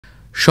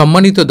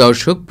সম্মানিত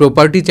দর্শক,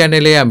 প্রপার্টি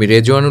চ্যানেলে আমি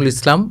রেজওয়ানুল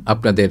ইসলাম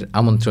আপনাদের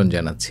আমন্ত্রণ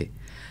জানাচ্ছি।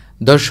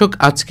 দর্শক,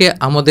 আজকে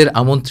আমাদের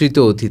আমন্ত্রিত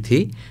অতিথি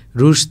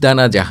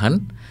রুশদানা জাহান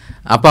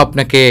আপা,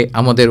 আপনাকে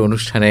আমাদের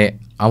অনুষ্ঠানে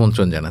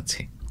আমন্ত্রণ জানাচ্ছি।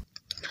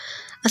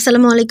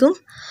 আসসালামু আলাইকুম,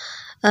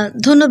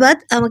 ধন্যবাদ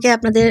আমাকে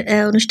আপনাদের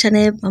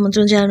অনুষ্ঠানে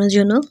আমন্ত্রণ জানানোর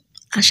জন্য।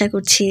 আশা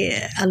করছি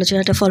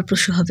আলোচনাটা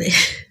ফলপ্রসূ হবে।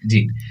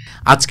 জি,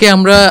 আজকে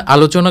আমরা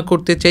আলোচনা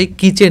করতে চাই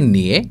কিচেন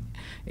নিয়ে।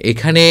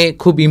 এখানে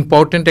খুব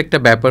ইম্পর্ট্যান্ট একটা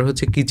ব্যাপার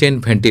হচ্ছে কিচেন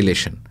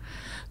ভেন্টিলেশন।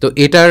 তো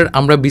এটার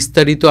আমরা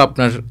বিস্তারিত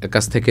আপনার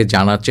কাছ থেকে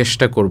জানার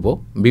চেষ্টা করব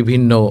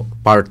বিভিন্ন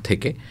পার্ট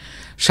থেকে।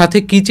 সাথে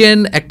কিচেন,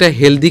 একটা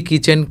হেলদি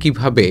কিচেন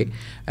কিভাবে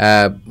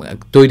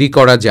তৈরি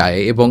করা যায়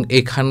এবং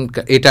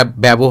এটা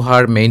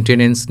ব্যবহার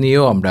মেইনটেনেন্স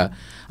নিয়েও আমরা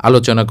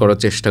আলোচনা করার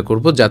চেষ্টা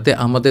করব, যাতে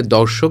আমাদের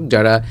দর্শক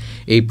যারা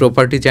এই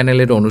প্রপার্টি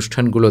চ্যানেলের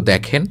অনুষ্ঠানগুলো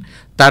দেখেন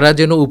তারা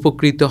যেন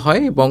উপকৃত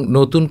হয় এবং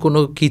নতুন কোনো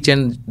কিচেন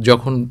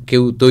যখন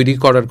কেউ তৈরি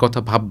করার কথা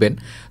ভাববেন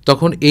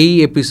তখন এই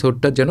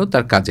এপিসোডটা যেন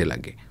তার কাজে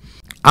লাগে।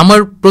 আমার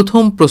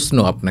প্রথম প্রশ্ন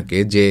আপনাকে,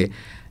 যে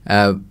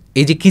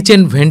এই যে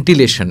কিচেন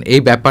ভেন্টিলেশন,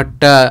 এই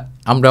ব্যাপারটা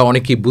আমরা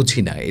অনেকেই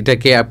বুঝি না,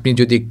 এটাকে আপনি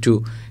যদি একটু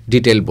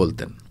ডিটেল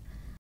বলতেন।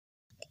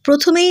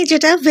 প্রথমেই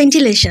যেটা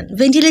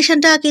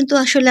ভেন্টিলেশনটা কিন্তু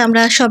আসলে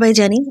আমরা সবাই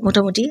জানি,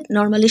 মোটামুটি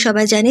নর্মালি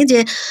সবাই জানি যে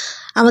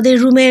আমাদের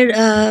রুমের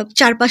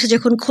চারপাশে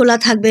যখন খোলা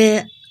থাকবে,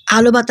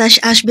 আলো বাতাস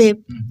আসবে,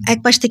 এক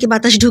পাশ থেকে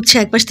বাতাস ঢুকছে,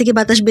 এক পাশ থেকে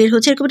বাতাস বের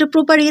হচ্ছে, এরকম একটা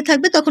প্রপার ইয়ে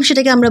থাকবে, তখন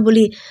সেটাকে আমরা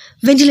বলি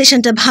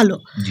ভেন্টিলেশনটা ভালো।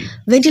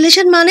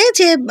 ভেন্টিলেশন মানে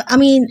যে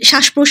আমি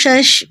শ্বাস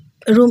প্রশ্বাস,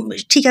 রুম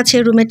ঠিক আছে,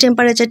 রুমের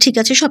টেম্পারেচার ঠিক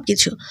আছে, সব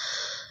কিছু।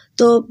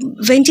 তো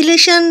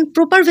ভেন্টিলেশন,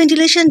 প্রপার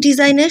ভেন্টিলেশন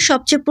ডিজাইনের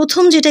সবচেয়ে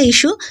প্রথম যেটা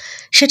ইস্যু,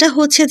 সেটা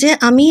হচ্ছে যে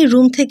আমি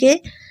রুম থেকে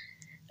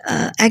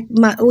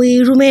ওই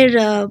রুমের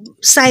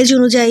সাইজ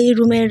অনুযায়ী,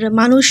 রুমের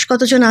মানুষ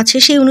কতজন আছে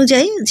সেই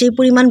অনুযায়ী যে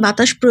পরিমাণ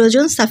বাতাস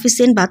প্রয়োজন,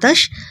 সাফিসিয়েন্ট বাতাস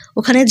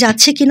ওখানে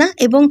যাচ্ছে কিনা,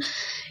 এবং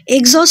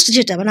এক্সস্ট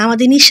যেটা মানে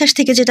আমাদের নিঃশ্বাস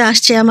থেকে যেটা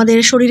আসছে, আমাদের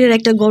শরীরের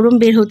একটা গরম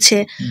বের হচ্ছে,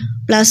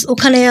 প্লাস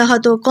ওখানে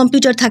হয়তো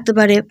কম্পিউটার থাকতে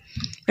পারে,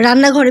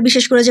 রান্নাঘরে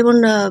বিশেষ করে যেমন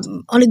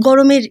অনেক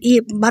গরমের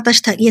বাতাস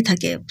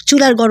থাকে,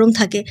 চুলার গরম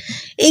থাকে,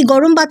 এই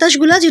গরম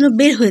বাতাসগুলো যেন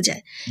বের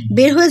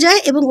হয়ে যায়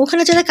এবং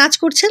ওখানে যারা কাজ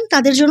করছেন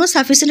তাদের জন্য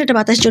সাফিসিয়েন্ট একটা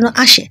বাতাস যেন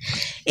আসে।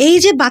 এই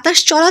যে বাতাস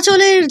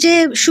চলাচলের যে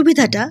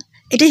সুবিধাটা,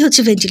 এটাই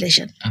হচ্ছে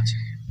ভেন্টিলেশন।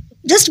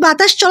 জাস্ট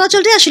বাতাস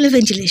চলাচলটাই আসলে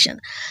ভেন্টিলেশন।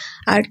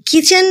 আর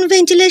কিচেন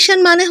ভেন্টিলেশন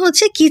মানে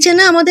হচ্ছে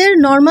কিচেনে আমাদের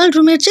নর্মাল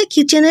রুমের চেয়ে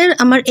কিচেনের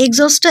আমার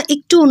এক্সস্টটা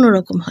একটু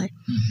অন্যরকম হয়।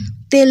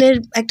 তেলের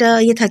একটা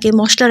ইয়ে থাকে,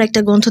 মশলার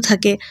একটা গন্ধ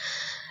থাকে,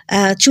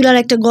 চুলার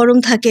একটা গরম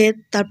থাকে,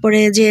 তারপরে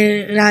যে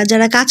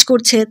যারা কাজ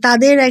করছে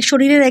তাদের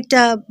শরীরের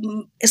একটা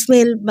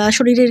স্মেল বা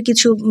শরীরের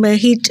কিছু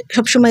হিট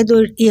সবসময় তো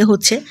ইয়ে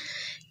হচ্ছে,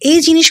 এই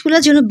জিনিসগুলো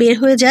যেন বের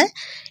হয়ে যায়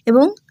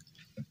এবং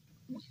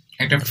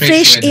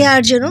ফ্রেশ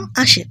এয়ার যেন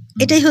আসে।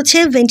 এটাই হচ্ছে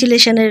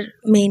ভেন্টিলেশনের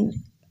মেইন,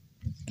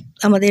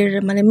 আমাদের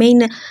মানে মেইন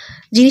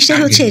জিনিসটাই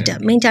হচ্ছে এটা,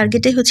 মেইন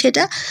টার্গেটটাই হচ্ছে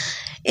এটা।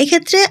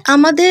 এক্ষেত্রে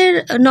আমাদের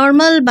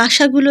নর্মাল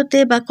বাসাগুলোতে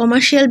বা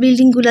কমার্শিয়াল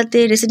বিল্ডিংগুলোতে,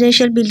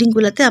 রেসিডেন্সিয়াল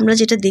বিল্ডিংগুলোতে আমরা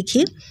যেটা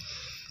দেখি,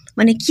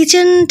 মানে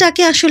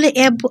কিচেনটাকে আসলে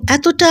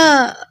এতটা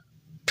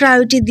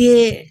প্রায়োরিটি দিয়ে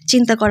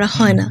চিন্তা করা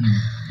হয় না।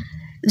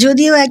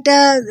 যদিও একটা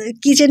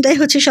কিচেনটাই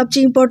হচ্ছে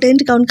সবচেয়ে ইম্পর্টেন্ট,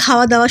 কারণ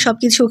খাওয়া দাওয়া সব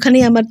কিছু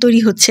ওখানেই আমার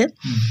তৈরি হচ্ছে।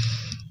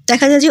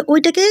 দেখা যায় যে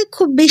ওইটাকে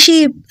খুব বেশি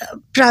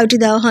প্রায়োরিটি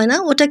দেওয়া হয় না,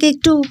 ওটাকে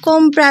একটু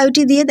কম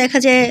প্রায়োরিটি দিয়ে দেখা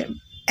যায়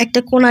একটা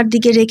কোণার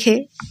দিকে রেখে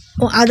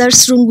ও আদার্স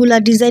রুমগুলা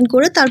ডিজাইন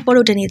করে তারপরে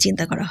ওটা নিয়ে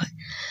চিন্তা করা হয়।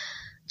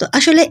 তো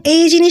আসলে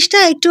এই জিনিসটা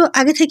একটু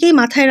আগে থেকেই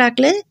মাথায়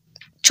রাখলে,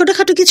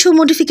 ছোটোখাটো কিছু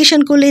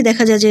মডিফিকেশন করলেই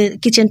দেখা যায় যে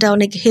কিচেনটা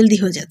অনেক হেলদি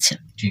হয়ে যাচ্ছে।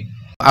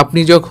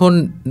 আপনি যখন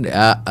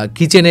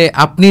কিচেনে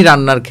আপনি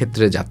রান্নার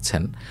ক্ষেত্রে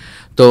যাচ্ছেন,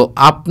 তো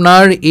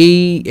আপনার এই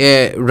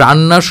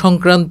রান্না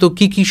সংক্রান্ত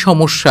কি কি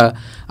সমস্যা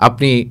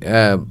আপনি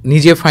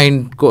নিজে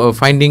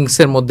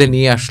ফাইন্ডিংসের মধ্যে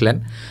নিয়ে আসলেন,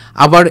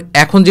 আবার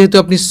এখন যেহেতু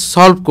আপনি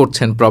সলভ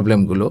করছেন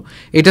প্রবলেমগুলো,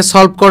 এটা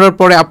সলভ করার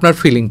পরে আপনার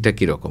ফিলিংটা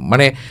কীরকম?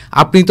 মানে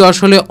আপনি তো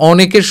আসলে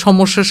অনেকের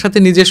সমস্যার সাথে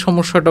নিজের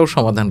সমস্যাটাও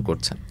সমাধান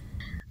করছেন।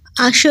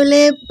 আসলে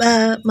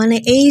মানে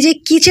এই যে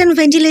কিচেন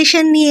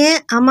ভেন্টিলেশন নিয়ে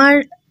আমার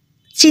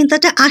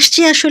চিন্তাটা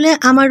আসছে আসলে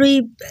আমার ওই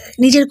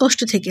নিজের কষ্ট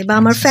থেকে বা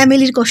আমার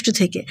ফ্যামিলির কষ্ট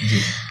থেকে।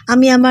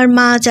 আমি আমার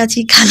মা,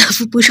 চাচি, খালা,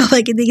 ফুপু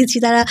সবাইকে দেখেছি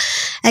তারা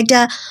একটা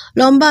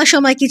লম্বা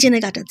সময় কিচেনে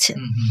কাটাচ্ছে।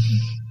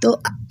 তো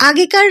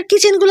আগেকার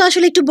কিচেনগুলো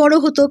আসলে একটু বড়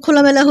হতো,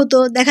 খোলামেলা হতো,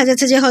 দেখা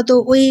যাচ্ছে যে হয়তো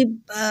ওই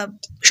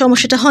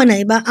সমস্যাটা হয়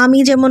নাই। বা আমি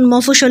যেমন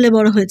মফস্বলে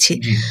বড় হয়েছি,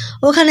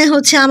 ওখানে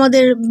হচ্ছে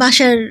আমাদের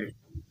বাসার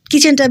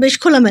কিচেনটা বেশ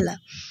খোলামেলা,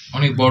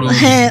 অনেক বড়,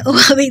 হ্যাঁ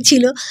ওভাবেই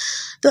ছিল।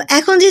 তো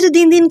এখন যেহেতু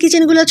দিন দিন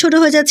কিচেনগুলো ছোট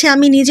হয়ে যাচ্ছে,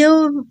 আমি নিজেও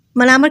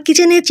মানে আমার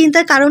কিচেনের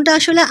চিন্তার কারণটা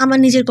আসলে আমার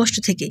নিজের কষ্ট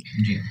থেকে।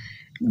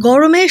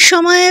 গরমের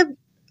সময়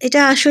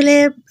এটা আসলে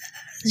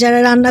যারা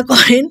রান্না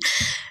করেন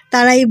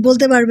তারাই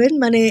বলতে পারবেন,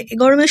 মানে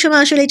গরমের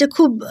সময় আসলে এটা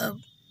খুব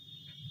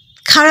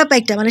খারাপ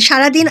একটা, মানে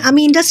সারাদিন আমি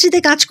ইন্ডাস্ট্রিতে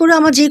কাজ করে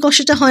আমার যে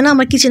কষ্টটা হয় না,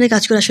 আমার কিচেনে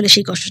কাজ করে আসলে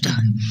সেই কষ্টটা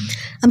হয়।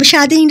 আমি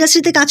সারাদিন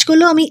ইন্ডাস্ট্রিতে কাজ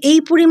করলেও আমি এই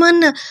পরিমাণ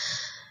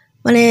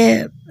মানে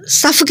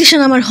সাফোকেশন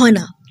আমার হয়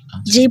না,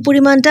 যে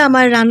পরিমাণটা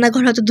আমার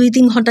রান্নাঘর হয়তো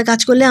 2-3 ঘন্টা কাজ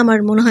করলে আমার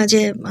মনে হয়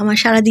যে আমার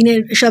সারাদিনের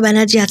সব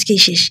এনার্জি আজকেই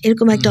শেষ,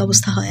 এরকম একটা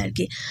অবস্থা হয় আর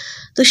কি।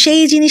 তো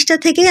সেই জিনিসটা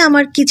থেকেই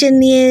আমার কিচেন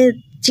নিয়ে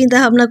চিন্তা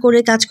ভাবনা করে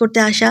কাজ করতে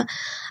আসা।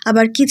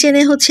 আবার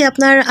কিচেনে হচ্ছে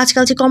আপনার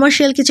আজকাল যে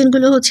কমার্শিয়াল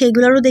কিচেনগুলো হচ্ছে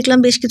এগুলোরও দেখলাম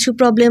বেশ কিছু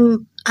প্রবলেম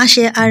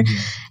আসে। আর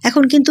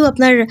এখন কিন্তু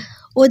আপনার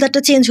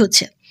ওয়েদারটা চেঞ্জ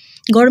হচ্ছে,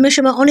 গরমের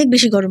সময় অনেক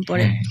বেশি গরম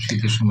পড়ে।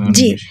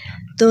 জি,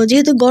 তো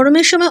যেহেতু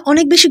গরমের সময়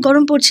অনেক বেশি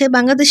গরম পড়ছে,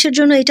 বাংলাদেশের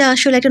জন্য এটা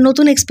আসলে একটা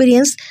নতুন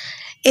এক্সপিরিয়েন্স।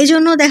 এই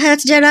জন্য দেখা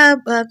যাচ্ছে যারা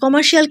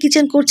কমার্শিয়াল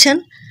কিচেন করছেন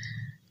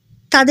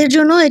তাদের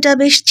জন্য এটা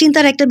বেশ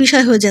চিন্তার একটা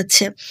বিষয় হয়ে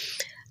যাচ্ছে।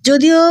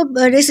 যদিও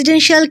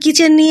রেসিডেন্সিয়াল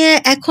কিচেন নিয়ে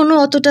এখনও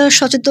অতটা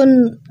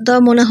সচেতনতা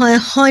মনে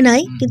হয়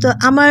নাই, কিন্তু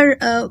আমার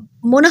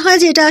মনে হয়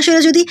যে এটা আসলে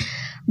যদি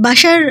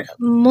বাসার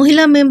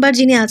মহিলা মেম্বার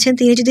যিনি আছেন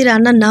তিনি যদি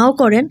রান্না নাও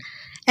করেন,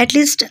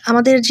 অ্যাটলিস্ট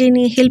আমাদের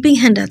যিনি হেল্পিং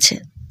হ্যান্ড আছে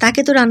তাকে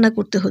তো রান্না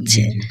করতে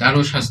হচ্ছে,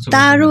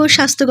 তারও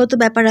স্বাস্থ্যগত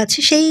ব্যাপার আছে।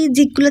 সেই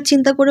দিকগুলো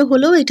চিন্তা করে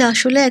হলেও এটা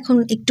আসলে এখন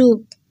একটু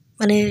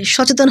মানে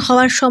সচেতন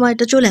হওয়ার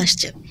সময়টা চলে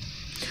আসছে।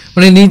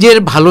 মানে নিজের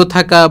ভালো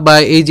থাকা বা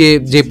এই যে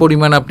যে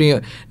পরিমাণ আপনি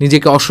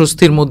নিজেকে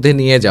অস্বস্তির মধ্যে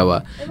নিয়ে যাওয়া,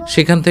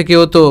 সেখান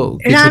থেকেও তো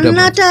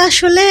রান্নাটা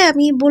আসলে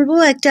আমি বলবো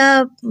একটা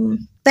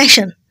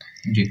প্যাশন।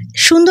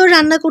 সুন্দর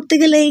রান্না করতে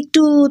গেলে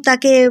একটু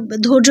তাকে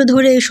ধৈর্য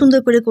ধরে সুন্দর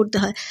করে করতে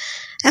হয়।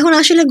 এখন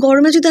আসলে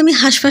গরমে যদি আমি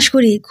হাঁসফাঁস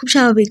করি, খুব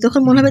স্বাভাবিক,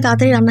 তখন মনে হবে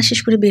তাড়াতাড়ি রান্না শেষ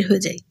করে বের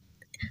হয়ে যাই।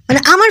 মানে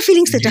আমার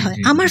ফিলিংস এটা হয়,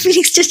 আমার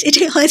ফিলিংস জাস্ট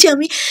এটাই হয় যে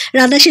আমি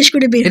রান্না শেষ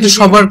করে বের হয়ে যাই।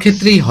 সবার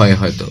ক্ষেত্রেই হয়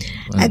হয়তো।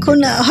 এখন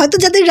হয়তো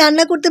যাদের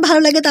রান্না করতে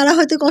ভালো লাগে তারা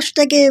হয়তো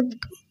কষ্টটাকে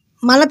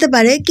মানাতে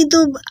পারে, কিন্তু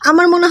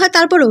আমার মনে হয়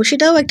তারপরেও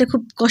সেটাও একটা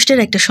খুব কষ্টের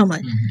একটা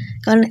সময়।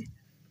 কারণ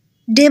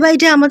ডে বাই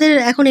ডে আমাদের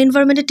এখন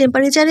এনভায়রনমেন্টের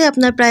টেম্পারেচারে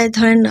আপনার প্রায়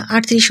ধরেন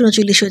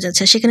 38-39 হয়ে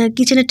যাচ্ছে, সেখানে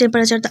কিচেনের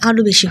টেম্পারেচার তো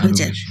আরও বেশি হয়ে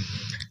যায়।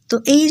 তো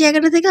এই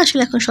জায়গাটা থেকে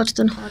আসলে এখন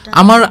সচেতন হওয়াটা।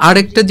 আমার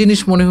আরেকটা জিনিস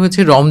মনে হয়েছে,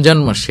 রমজান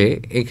মাসে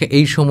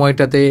এই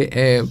সময়টাতে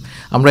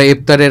আমরা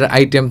ইফতারের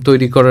আইটেম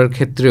তৈরি করার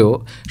ক্ষেত্রেও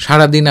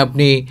সারাদিন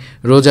আপনি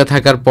রোজা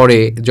থাকার পরে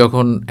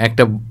যখন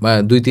একটা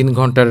 2-3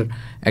 ঘন্টার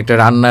একটা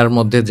রান্নার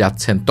মধ্যে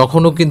যাচ্ছেন,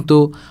 তখনও কিন্তু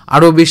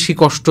আরও বেশি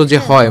কষ্ট যে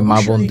হয় মা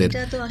বোনদের,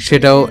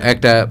 সেটাও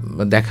একটা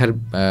দেখার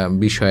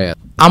বিষয়।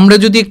 আমরা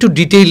যদি একটু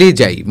ডিটেইলে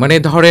যাই, মানে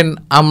ধরেন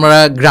আমরা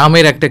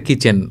গ্রামের একটা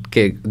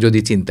কিচেনকে যদি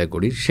চিন্তা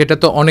করি, সেটা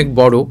তো অনেক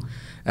বড়।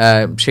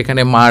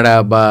 সেখানে মারা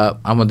বা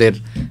আমাদের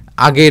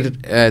আগের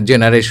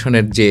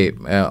জেনারেশনের যে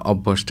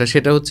অভ্যাসটা,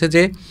 সেটা হচ্ছে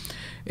যে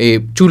এই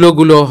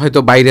চুলোগুলো হয়তো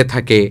বাইরে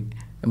থাকে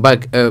বা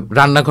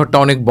রান্নাঘরটা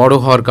অনেক বড়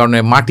হওয়ার কারণে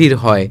মাটির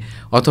হয়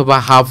অথবা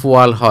হাফ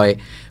ওয়াল হয়,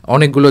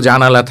 অনেকগুলো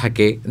জানালা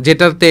থাকে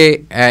যেটাতে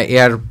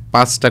এয়ার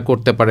পাসটা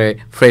করতে পারে,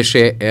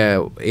 ফ্রেশে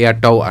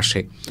এয়ারটাও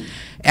আসে।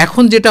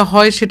 এখন যেটা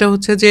হয় সেটা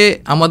হচ্ছে যে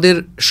আমাদের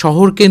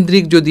শহর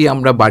কেন্দ্রিক যদি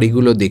আমরা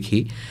বাড়িগুলো দেখি,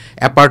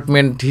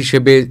 অ্যাপার্টমেন্ট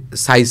হিসেবে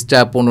সাইজটা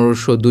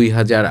 1500,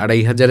 2000,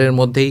 2500-এর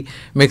মধ্যেই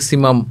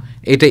ম্যাক্সিমাম।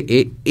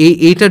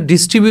 এইটা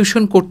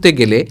ডিস্ট্রিবিউশন করতে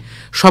গেলে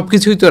সব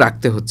কিছুই তো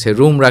রাখতে হচ্ছে,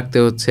 রুম রাখতে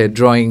হচ্ছে,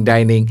 ড্রয়িং,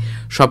 ডাইনিং,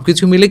 সব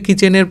কিছু মিলে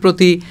কিচেনের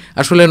প্রতি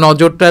আসলে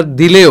নজরটা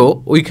দিলেও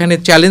ওইখানে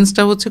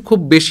চ্যালেঞ্জটা হচ্ছে খুব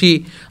বেশি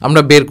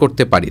আমরা বের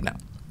করতে পারি না।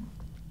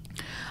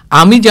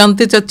 আমি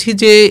জানতে চাচ্ছি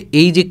যে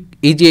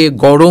এই যে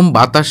গরম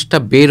বাতাসটা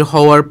বের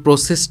হওয়ার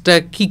প্রসেসটা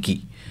কি কি,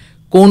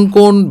 কোন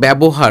কোন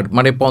ব্যবহার,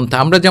 মানে পন্থা।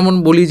 আমরা যেমন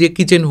বলি যে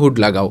কিচেন হুড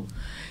লাগাও,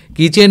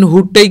 কিচেন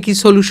হুডটাই কি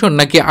সলিউশন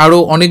নাকি আরও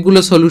অনেকগুলো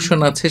সলিউশন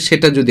আছে,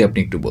 সেটা যদি আপনি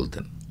একটু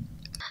বলতেন।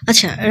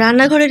 আচ্ছা,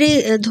 রান্নাঘরের এই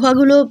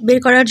ধোঁয়াগুলো বের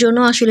করার জন্য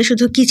আসলে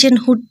শুধু কিচেন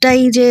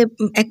হুডটাই যে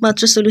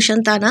একমাত্র সলিউশন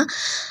তা না।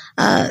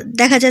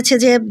 দেখা যাচ্ছে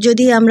যে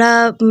যদি আমরা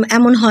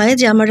এমন হয়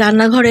যে আমার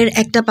রান্নাঘরের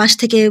একটা পাশ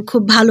থেকে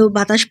খুব ভালো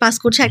বাতাস পাস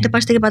করছে, একটা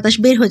পাশ থেকে বাতাস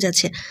বের হয়ে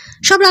যাচ্ছে,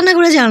 সব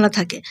রান্নাঘরে জানালা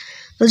থাকে,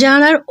 তো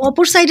জানালার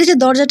অপর সাইডে যে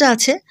দরজাটা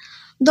আছে,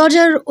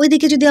 দরজার ওই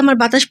দিকে যদি আমার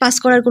বাতাস পাস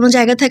করার কোনো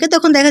জায়গা থাকে,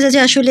 তখন দেখা যায়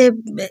যে আসলে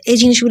এই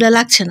জিনিসগুলো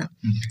লাগছে না,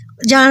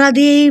 জানালা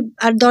দিয়েই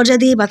আর দরজা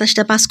দিয়েই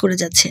বাতাসটা পাস করে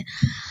যাচ্ছে।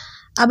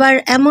 আবার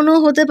এমনও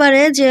হতে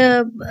পারে যে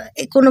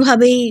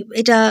কোনোভাবেই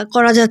এটা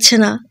করা যাচ্ছে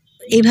না,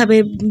 এইভাবে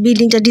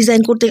বিল্ডিংটা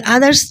ডিজাইন করতে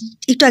আদার্স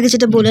একটু আগে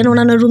যেটা বললেন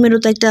অন্যান্য রুমেরও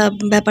তো একটা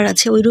ব্যাপার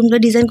আছে, ওই রুমটা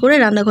ডিজাইন করে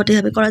রান্নাঘরটা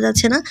এভাবে করা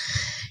যাচ্ছে না।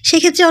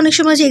 সেক্ষেত্রে অনেক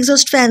সময় যে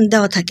এক্সস্ট ফ্যান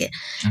দেওয়া থাকে,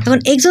 এখন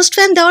এক্সস্ট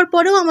ফ্যান দেওয়ার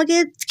পরেও আমাকে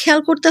খেয়াল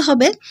করতে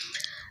হবে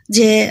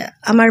যে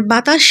আমার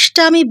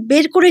বাতাসটা আমি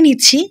বের করে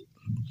নিচ্ছি,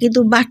 কিন্তু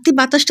বাড়তি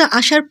বাতাসটা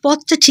আসার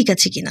পথটা ঠিক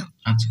আছে কিনা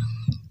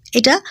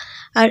এটা।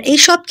 আর এই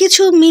সব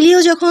কিছু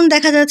মিলিয়েও যখন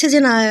দেখা যাচ্ছে যে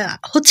না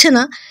হচ্ছে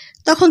না,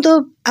 তখন তো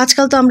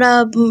আজকাল তো আমরা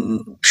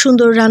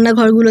সুন্দর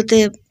রান্নাঘরগুলোতে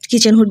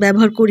কিচেন হুড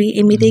ব্যবহার করি,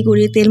 এমনিতেই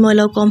করি, তেল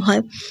ময়লাও কম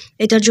হয়,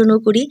 এটার জন্য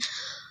করি।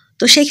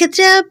 তো সেই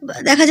ক্ষেত্রে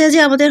দেখা যায় যে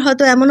আমাদের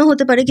হয়তো এমনও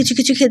হতে পারে কিছু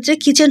কিছু ক্ষেত্রে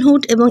কিচেন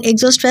হুড এবং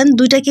এক্সস্ট ফ্যান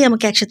দুইটাকেই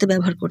আমাকে একসাথে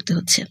ব্যবহার করতে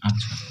হচ্ছে।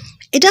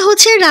 এটা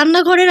হচ্ছে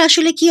রান্নাঘরের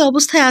আসলে কি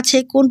অবস্থায় আছে,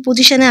 কোন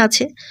পজিশনে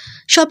আছে,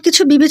 সব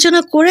কিছু বিবেচনা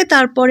করে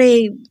তারপরে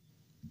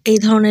এই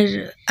ধরনের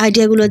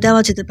আইডিয়াগুলো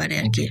দেওয়া যেতে পারে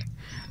আর কি।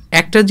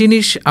 একটা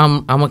জিনিস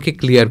আমাকে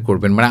ক্লিয়ার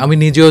করবেন, মানে আমি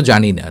নিজেও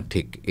জানি না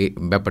ঠিক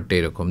ব্যাপারটা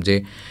এরকম যে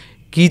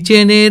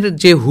কিচেনের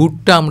যে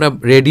হুডটা আমরা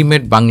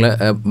রেডিমেড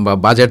বা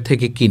বাজার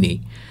থেকে কিনি,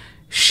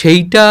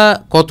 সেইটা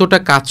কতটা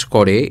কাজ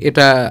করে,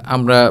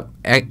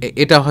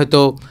 এটা হয়তো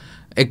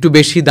একটু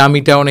বেশি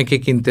দামিটা অনেকে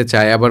কিনতে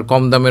চায়, আবার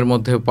কম দামের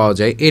মধ্যেও পাওয়া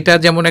যায়। এটা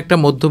যেমন একটা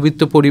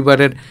মধ্যবিত্ত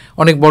পরিবারের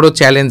অনেক বড়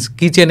চ্যালেঞ্জ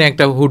কিচেনে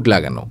একটা হুড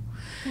লাগানো,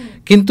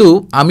 কিন্তু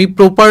আমি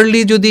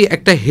প্রপারলি যদি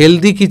একটা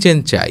হেলদি কিচেন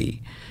চাই,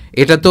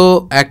 এটা তো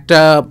একটা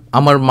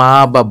আমার মা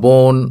বা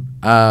বোন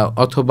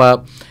অথবা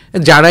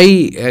যারাই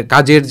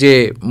কাজের যে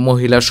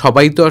মহিলা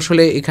সবাই তো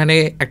আসলে এখানে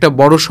একটা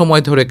বড়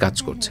সময় ধরে কাজ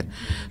করছে।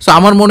 সো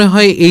আমার মনে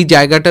হয় এই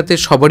জায়গাটাতে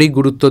সবারই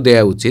গুরুত্ব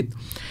দেওয়া উচিত।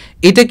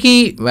 এটা কি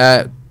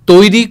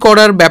তৈরি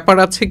করার ব্যাপার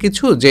আছে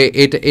কিছু, যে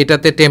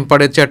এটাতে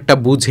টেম্পারেচারটা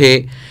বুঝে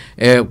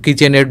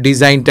কিচেনের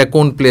ডিজাইনটা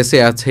কোন প্লেসে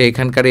আছে,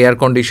 এখানকার এয়ার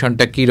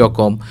কন্ডিশনটা কী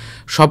রকম,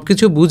 সব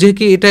কিছু বুঝে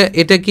কি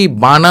এটা কি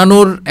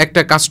বানানোর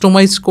একটা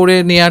কাস্টমাইজ করে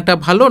নেওয়াটা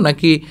ভালো,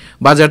 নাকি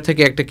বাজার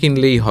থেকে একটা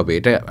কিনলেই হবে?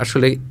 এটা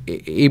আসলে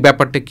এই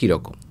ব্যাপারটা কী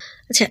রকম?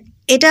 আচ্ছা,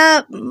 এটা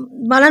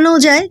বানানোও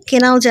যায়,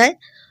 কেনাও যায়।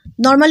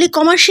 নর্মালি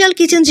কমার্শিয়াল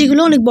কিচেন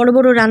যেগুলো অনেক বড়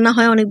বড় রান্না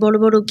হয়, অনেক বড়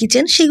বড়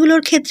কিচেন,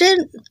 সেগুলোর ক্ষেত্রে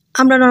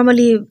আমরা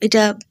নর্মালি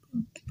এটা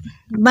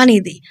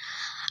বানিয়ে দিই।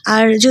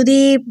 আর যদি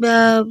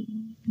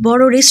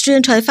বড়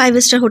রেস্টুরেন্ট হয়, 5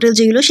 স্টার হোটেল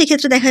যেগুলো,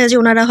 সেক্ষেত্রে দেখা যায় যে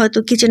ওনারা হয়তো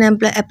কিচেন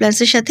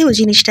অ্যাপ্লায়েন্সের সাথে ওই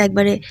জিনিসটা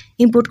একবারে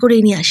ইম্পোর্ট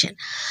করেই নিয়ে আসেন।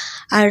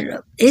 আর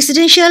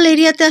রেসিডেন্সিয়াল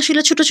এরিয়াতে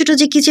আসলে ছোট ছোট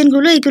যে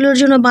কিচেনগুলো, এগুলোর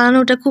জন্য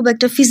বানানোটা খুব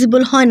একটা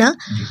ফিজিবল হয় না।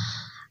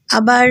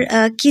 আবার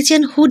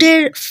কিচেন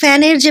হুডের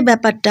ফ্যানের যে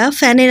ব্যাপারটা,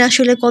 ফ্যানের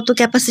আসলে কত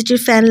ক্যাপাসিটির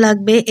ফ্যান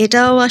লাগবে,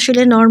 এটাও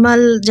আসলে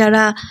নর্মাল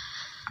যারা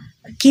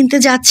কিনতে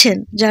যাচ্ছেন,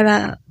 যারা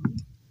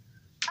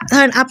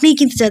ধরেন আপনিই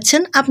কিনতে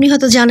যাচ্ছেন, আপনি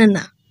হয়তো জানেন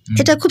না,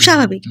 এটা খুব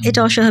স্বাভাবিক, এটা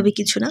অস্বাভাবিক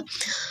কিছু না।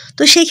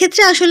 তো সেই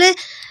ক্ষেত্রে আসলে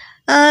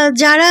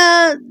যারা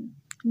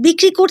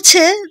বিক্রি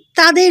করছে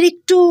তাদের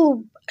একটু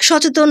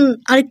সচেতন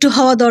আর একটু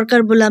হওয়া দরকার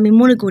বলে আমি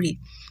মনে করি।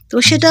 তো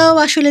সেটাও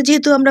আসলে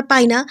যেহেতু আমরা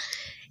পাই না,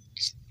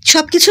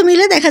 সব কিছু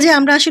মিলে দেখা যায়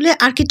আমরা আসলে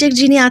আর্কিটেক্ট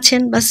যিনি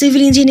আছেন বা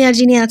সিভিল ইঞ্জিনিয়ার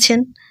যিনি আছেন,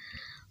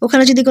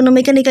 ওখানে যদি কোনো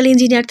মেকানিক্যাল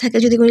ইঞ্জিনিয়ার থাকে,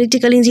 যদি কোনো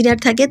ইলেকট্রিক্যাল ইঞ্জিনিয়ার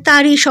থাকে,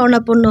 তারই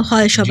শরণাপন্ন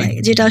হয় সবাই।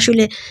 যেটা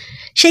আসলে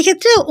সেই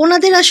ক্ষেত্রে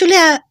ওনাদের আসলে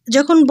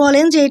যখন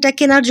বলেন যে এটা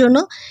কেনার জন্য,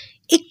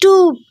 একটু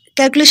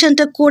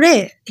ক্যালকুলেশনটা করে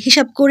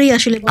হিসাব করেই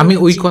আসলে আমি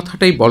ওই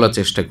কথাটাই বলার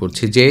চেষ্টা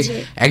করছি যে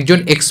একজন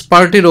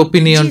এক্সপার্টের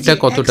ওপিনিয়নটা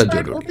কতটা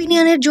জরুরি।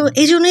 ওপিনিয়নের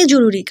এই জন্যই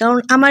জরুরি, কারণ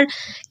আমার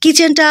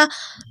কিচেনটা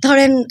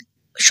ধরেন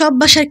সব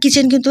বাসার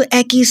কিচেন কিন্তু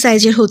একই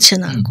সাইজের হচ্ছে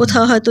না,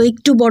 কোথাও হয়তো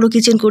একটু বড়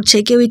কিচেন করছে,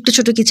 কেউ একটু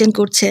ছোট কিচেন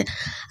করছে,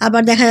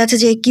 আবার দেখা যাচ্ছে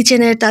যে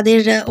কিচেনের তাদের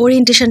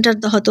ওরিয়েন্টেশনটা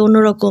হয়তো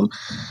অন্যরকম।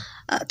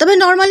 তবে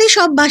নর্মালি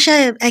সব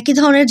বাসায় একই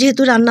ধরনের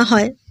যেহেতু রান্না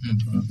হয়,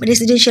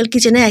 রেসিডেন্সিয়াল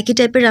কিচেনে একই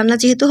টাইপের রান্না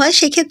যেহেতু হয়,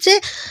 সেক্ষেত্রে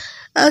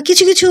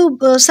কিছু কিছু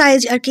সাইজ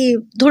আর কি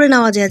ধরে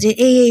নেওয়া যায় যে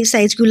এই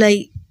সাইজগুলাই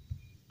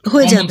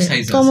হয়ে যাবে,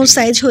 কমন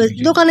সাইজ হয়ে,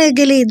 দোকানে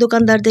গেলেই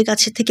দোকানদারদের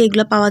কাছে থেকে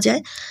এগুলো পাওয়া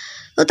যায়।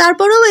 তো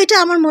তারপরেও এটা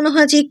আমার মনে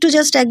হয় যে একটু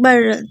জাস্ট একবার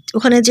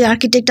ওখানে যে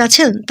আর্কিটেক্ট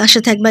আছেন তার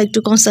সাথে একবার একটু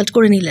কনসাল্ট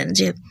করে নিলেন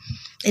যে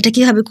এটা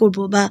কীভাবে করব,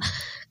 বা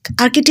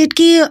আর্কিটেক্ট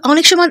কি,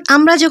 অনেক সময়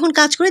আমরা যখন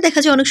কাজ করি দেখা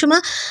যায় অনেক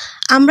সময়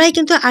আমরাই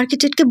কিন্তু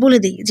আর্কিটেক্টকে বলে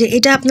দিই যে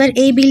এটা আপনার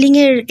এই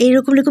বিল্ডিংয়ের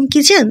এইরকম এরকম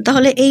কিচেন,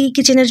 তাহলে এই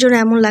কিচেনের জন্য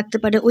এমন লাগতে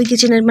পারে, ওই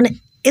কিচেনের মানে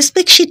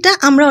স্পেক শিটটা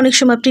আমরা অনেক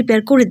সময়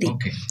প্রিপেয়ার করে দিই,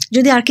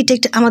 যদি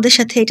আর্কিটেক্ট আমাদের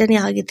সাথে এটা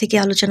নিয়ে আগে থেকে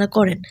আলোচনা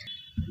করেন।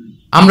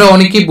 আমরা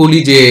অনেকেই বলি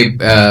যে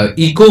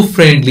ইকো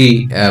ফ্রেন্ডলি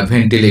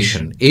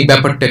ভেন্টিলেশন, এই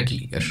ব্যাপারটা কি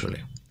আসলে?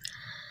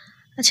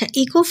 আচ্ছা,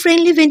 ইকো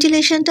ফ্রেন্ডলি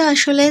ভেন্টিলেশনটা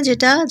আসলে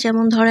যেটা,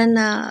 যেমন ধরেন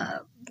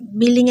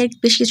বিল্ডিংয়ের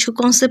বেশ কিছু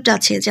কনসেপ্ট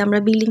আছে যে আমরা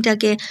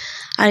বিল্ডিংটাকে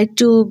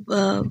আরেকটু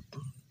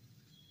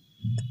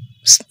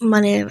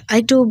মানে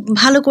আরেকটু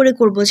ভালো করে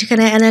করব,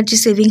 যেখানে এনার্জি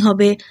সেভিং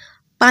হবে,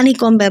 পানি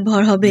কম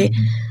ব্যবহার হবে,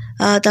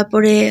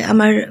 তারপরে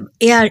আমার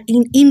এয়ার,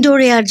 ইনডোর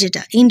এয়ার,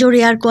 যেটা ইনডোর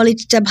এয়ার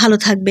কোয়ালিটিটা ভালো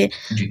থাকবে।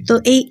 তো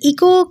এই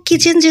ইকো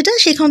কিচেন যেটা,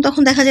 সেখানে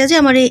তখন দেখা যায় যে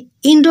আমার এই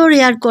ইনডোর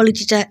এয়ার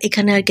কোয়ালিটিটা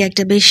এখানে আর কি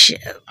একটা বেশ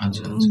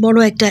বড়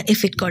একটা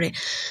এফেক্ট করে।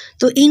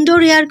 তো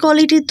ইনডোর এয়ার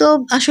কোয়ালিটি তো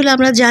আসলে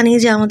আমরা জানি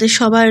যে আমাদের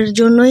সবার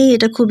জন্যই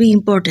এটা খুবই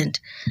ইম্পর্টেন্ট।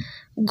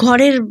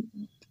 ঘরের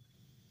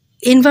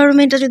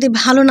এনভায়রনমেন্টটা যদি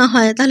ভালো না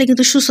হয় তাহলে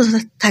কিন্তু সুস্থ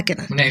থাকে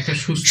না।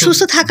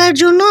 সুস্থ থাকার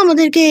জন্য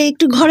আমাদেরকে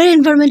একটু ঘরের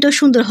এনভায়রনমেন্টও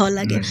সুন্দর হওয়া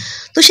লাগে।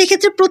 তো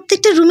সেক্ষেত্রে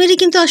প্রত্যেকটা রুমেরই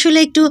কিন্তু আসলে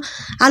একটু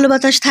আলো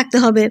বাতাস থাকতে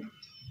হবে।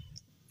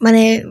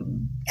 মানে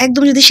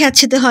একদম যদি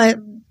স্যাঁতসেঁতে হয়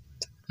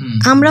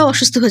আমরাও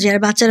অসুস্থ হয়ে যাই,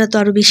 আর বাচ্চারা তো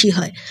আরও বেশি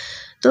হয়।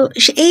 তো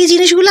এই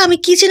জিনিসগুলো আমি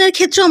কিচেনের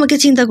ক্ষেত্রেও আমাকে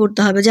চিন্তা করতে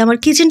হবে যে আমার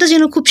কিচেনটা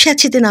যেন খুব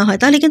স্যাঁতসেঁতে না হয়,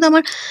 তাহলে কিন্তু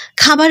আমার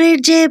খাবারের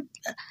যে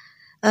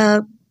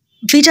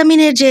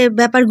ভিটামিনের যে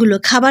ব্যাপারগুলো,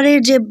 খাবারের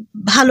যে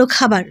ভালো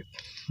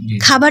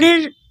খাবারের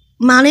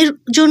মানের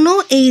জন্য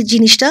এই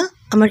জিনিসটা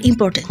আমার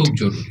ইম্পর্টেন্ট, খুব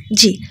জরুরি।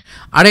 জি।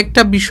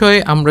 আরেকটা বিষয়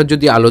আমরা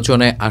যদি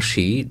আলোচনায়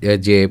আসি,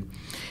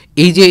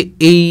 যে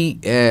এই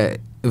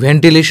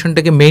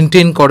ভেন্টিলেশনটাকে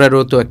মেনটেন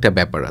করারও তো একটা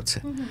ব্যাপার আছে।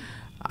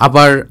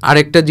 আবার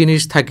আরেকটা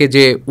জিনিস থাকে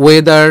যে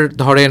ওয়েদার,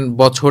 ধরেন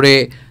বছরে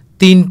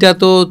 3টা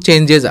তো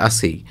চেঞ্জেস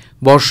আছেই,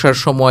 বর্ষার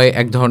সময়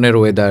এক ধরনের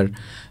ওয়েদার,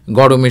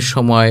 গরমের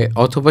সময়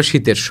অথবা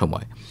শীতের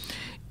সময়।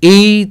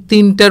 এই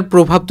 3টার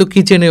প্রভাব তো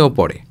কিচেনেও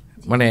পড়ে,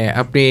 মানে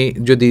আপনি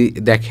যদি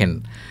দেখেন,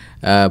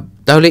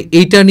 তাহলে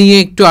এইটা নিয়ে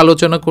একটু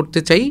আলোচনা করতে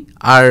চাই।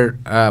 আর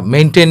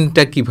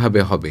মেনটেনটা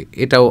কিভাবে হবে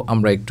এটাও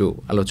আমরা একটু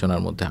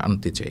আলোচনার মধ্যে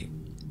আনতে চাই।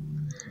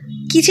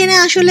 কিচেনে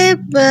আসলে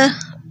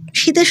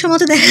শীতের সময়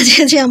তো দেখা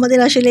যায় যে আমাদের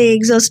আসলে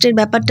এক্সস্টের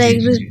ব্যাপারটা,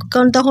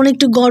 কারণ তখন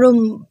একটু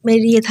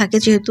গরমের ইয়ে থাকে,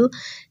 যেহেতু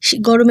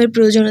গরমের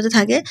প্রয়োজনীয়তা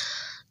থাকে।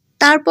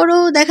 তারপরও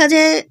দেখা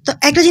যায়, তো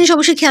একটা জিনিস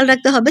অবশ্যই খেয়াল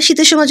রাখতে হবে,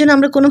 শীতের সময় যেন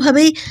আমরা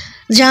কোনোভাবেই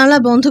জানালা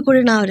বন্ধ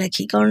করে না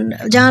রাখি, কারণ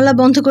জানালা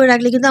বন্ধ করে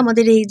রাখলে কিন্তু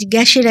আমাদের এই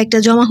গ্যাসের একটা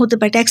জমা হতে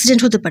পারে, একটা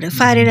অ্যাক্সিডেন্ট হতে পারে,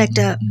 ফায়ারের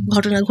একটা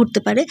ঘটনা ঘটতে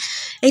পারে।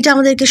 এটা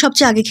আমাদেরকে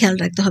সবচেয়ে আগে খেয়াল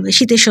রাখতে হবে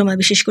শীতের সময়।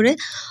 বিশেষ করে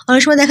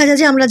অনেক সময় দেখা যায়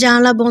যে আমরা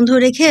জানালা বন্ধ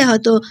রেখে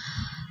হয়তো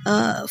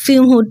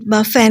ফিউম হুড বা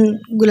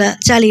ফ্যানগুলা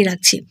চালিয়ে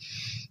রাখছি।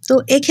 তো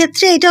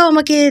এক্ষেত্রে এটাও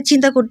আমাকে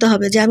চিন্তা করতে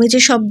হবে যে আমি যে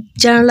সব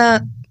জানালা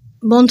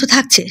বন্ধ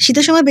থাকছে,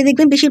 শীতের সময়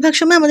দেখবেন বেশিরভাগ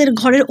সময় আমাদের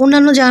ঘরের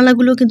অন্যান্য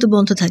জানালাগুলো কিন্তু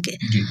বন্ধ থাকে।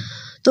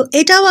 তো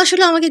এটাও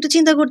আসলে আমাকে একটু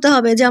চিন্তা করতে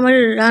হবে যে আমার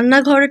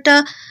রান্নাঘরটা,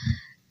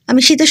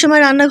 আমি শীতের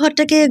সময়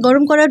রান্নাঘরটাকে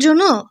গরম করার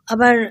জন্য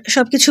আবার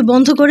সবকিছু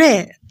বন্ধ করে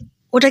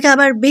ওটাকে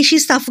আবার বেশি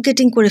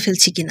সাফোকেটিং করে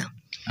ফেলছি কিনা,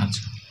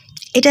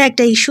 এটা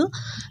একটা ইস্যু।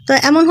 তো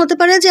এমন হতে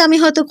পারে যে আমি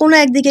হয়তো কোনো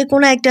একদিকে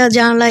কোনো একটা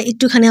জানালা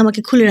একটুখানি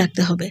আমাকে খুলে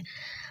রাখতে হবে,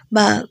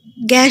 বা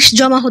গ্যাস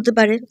জমা হতে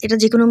পারে, এটা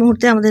যে কোনো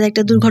মুহূর্তে আমাদের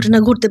একটা দুর্ঘটনা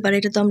ঘটতে পারে,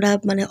 এটা তো আমরা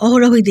মানে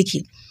অহরহই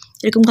দেখি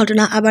এরকম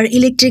ঘটনা। আবার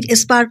ইলেকট্রিক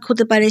স্পার্ক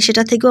হতে পারে,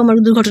 সেটা থেকেও আমার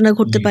দুর্ঘটনা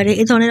ঘটতে পারে,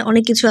 এ ধরনের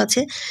অনেক কিছু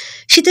আছে।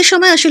 শীতের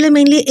সময় আসলে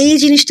মেইনলি এই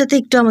জিনিসটাতে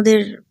একটু আমাদের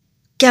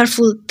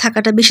কেয়ারফুল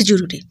থাকাটা বেশি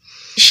জরুরি।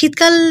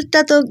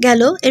 শীতকালটা তো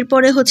গেল,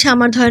 এরপরে হচ্ছে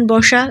আমার ধরেন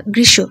বর্ষা,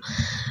 গ্রীষ্ম।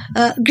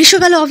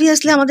 গ্রীষ্মকালে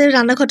অবভিয়াসলি আমাদের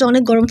রান্নাঘরটা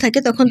অনেক গরম থাকে,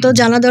 তখন তো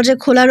জানলা দরজা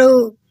খোলারও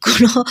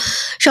কোনো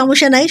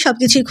সমস্যা নাই, সব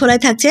কিছুই খোলাই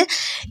থাকছে।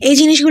 এই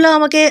জিনিসগুলো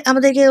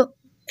আমাদেরকে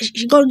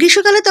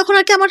গ্রীষ্মকালে তখন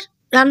আর কি আমার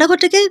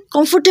রান্নাঘরটাকে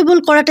কমফোর্টেবল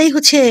করাটাই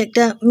হচ্ছে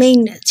একটা মেইন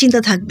চিন্তা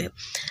থাকবে।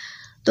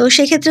 তো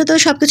সেক্ষেত্রে তো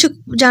সব কিছু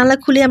জানলা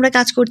খুলে আমরা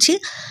কাজ করছি।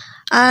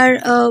 আর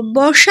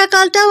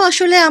বর্ষাকালটাও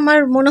আসলে আমার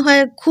মনে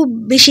হয় খুব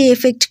বেশি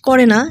এফেক্ট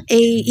করে না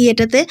এই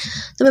ইয়েটাতে।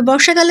 তবে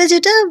বর্ষাকালে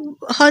যেটা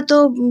হয়তো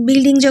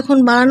বিল্ডিং যখন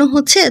বানানো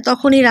হচ্ছে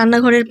তখনই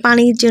রান্নাঘরের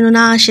পানি যেন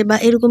না আসে বা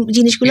এরকম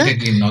জিনিসগুলো,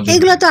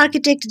 এইগুলো তো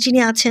আর্কিটেক্ট যিনি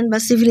আছেন বা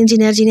সিভিল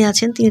ইঞ্জিনিয়ার যিনি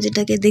আছেন তিনি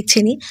যেটাকে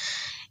দেখছেনই,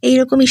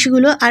 এইরকম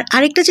ইস্যুগুলো। আর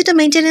আরেকটা যেটা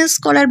মেনটেনেন্স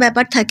করার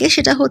ব্যাপার থাকে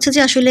সেটা হচ্ছে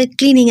যে আসলে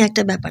ক্লিনিং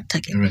একটা ব্যাপার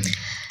থাকে।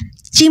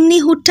 চিমনি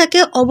হুডটাকে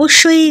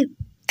অবশ্যই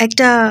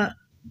একটা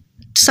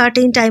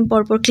সার্টেন টাইম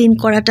পর পর ক্লিন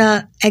করাটা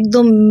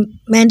একদম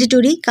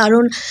ম্যান্ডেটরি,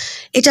 কারণ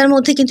এটার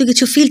মধ্যে কিন্তু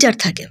কিছু ফিল্টার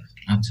থাকে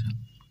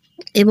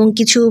এবং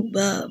কিছু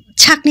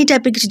ছাঁকনি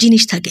টাইপের কিছু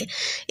জিনিস থাকে।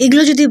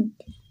 এগুলো যদি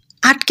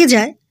আটকে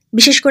যায়,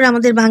 বিশেষ করে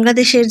আমাদের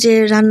বাংলাদেশের যে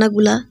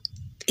রান্নাগুলা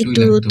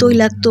একটু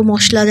তৈলাক্ত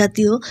মশলা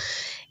জাতীয়,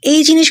 এই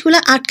জিনিসগুলো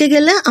আটকে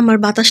গেলে আমার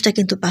বাতাসটা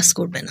কিন্তু পাস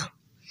করবে না।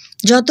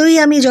 যতই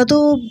আমি যত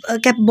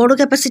বড়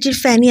ক্যাপাসিটির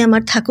ফ্যানই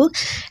আমার থাকুক,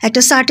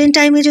 একটা সার্টেন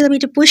টাইমে যদি আমি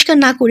এটা পরিষ্কার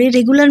না করি,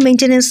 রেগুলার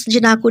মেনটেনেন্স যে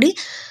না করি,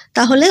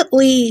 তাহলে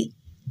ওই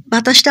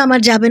বাতাসটা আমার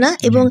যাবে না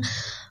এবং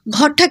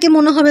ঘরটাকে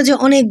মনে হবে যে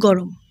অনেক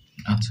গরম।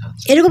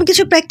 এরকম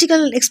কিছু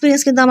প্র্যাকটিক্যাল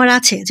এক্সপিরিয়েন্স কিন্তু আমার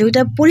আছে, যে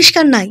ওইটা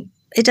পরিষ্কার নাই,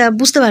 এটা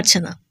বুঝতে পারছে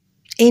না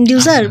এন্ড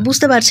ইউজার,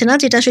 বুঝতে পারছে না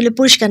যেটা আসলে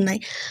পরিষ্কার নাই,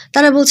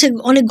 তারা বলছে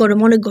অনেক গরম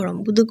অনেক গরম।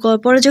 কিন্তু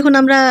পরে যখন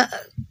আমরা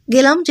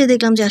গেলাম, যে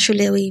দেখলাম যে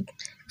আসলে ওই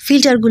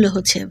ফিল্টারগুলো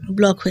হচ্ছে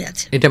ব্লক হয়ে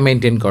আছে, এটা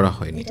মেনটেন করা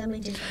হয়নি।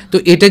 তো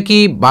এটা কি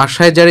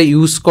বাসায় যারা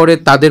ইউজ করে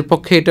তাদের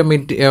পক্ষে এটা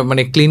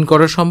মানে ক্লিন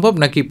করা সম্ভব,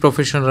 নাকি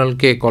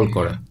প্রফেশনালকে কল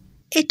করা?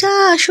 এটা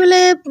আসলে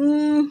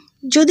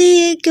যদি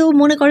কেউ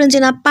মনে করেন যে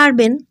না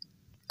পারবেন,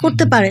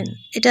 করতে পারেন,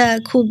 এটা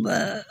খুব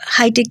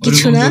হাইটেক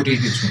কিছু না।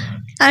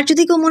 আর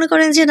যদি কেউ মনে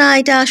করেন যে না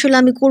এটা আসলে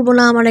আমি করব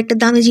না, আমার একটা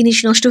দামি জিনিস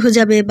নষ্ট হয়ে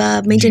যাবে বা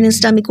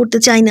মেনটেনেন্সটা আমি করতে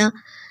চাই না,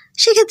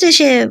 সেক্ষেত্রে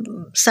সে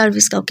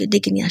সার্ভিস কাউকে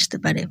ডেকে নিয়ে আসতে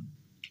পারে।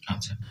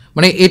 আচ্ছা,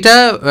 মানে এটা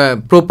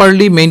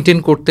প্রপারলি মেনটেন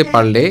করতে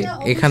পারলে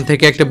এখান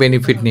থেকে একটা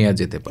বেনিফিট নেওয়া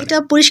যেতে পারে। এটা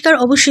পরিষ্কার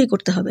অবশ্যই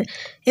করতে হবে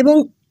এবং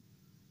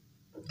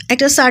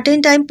একটা সার্টেন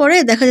টাইম পরে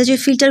দেখা যায় যে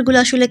ফিল্টারগুলো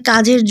আসলে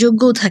কাজের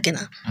যোগ্যও থাকে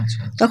না,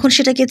 তখন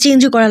সেটাকে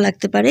চেঞ্জও করা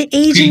লাগতে পারে।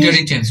 এই জিনিস,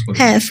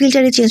 হ্যাঁ,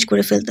 ফিল্টারই চেঞ্জ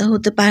করে ফেলতে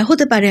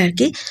হতে পারে আর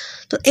কি।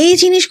 তো এই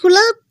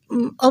জিনিসগুলো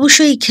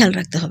অবশ্যই খেয়াল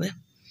রাখতে হবে।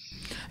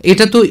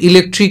 এটা তো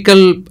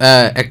ইলেকট্রিক্যাল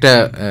একটা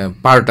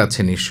পার্ট আছে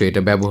নিশ্চয়ই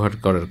এটা ব্যবহার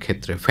করার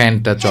ক্ষেত্রে,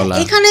 ফ্যানটা চলা,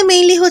 এখানে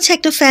মেইনলি হচ্ছে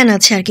একটা ফ্যান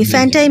আছে আর কি,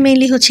 ফ্যানটাই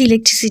মেইনলি হচ্ছে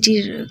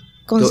ইলেকট্রিসিটির।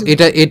 তো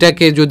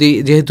এটাকে যদি,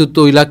 যেহেতু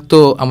তৈলাক্ত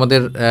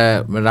আমাদের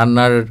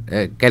রান্নার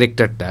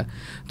ক্যারেক্টারটা,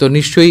 তো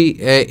নিশ্চয়ই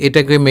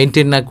এটাকে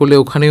মেনটেন না করলে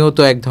ওখানেও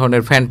তো এক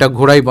ধরনের ফ্যানটা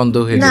ঘোরাই বন্ধ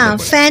হয়ে যাবে। না,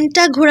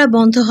 ফ্যানটা ঘোরা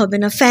বন্ধ হবে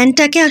না,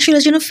 ফ্যানটাকে আসলে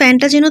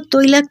ফ্যানটা যেন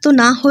তৈলাক্ত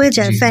না হয়ে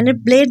যায়, ফ্যানের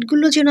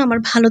ব্লেডগুলো যেন আমার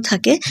ভালো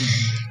থাকে,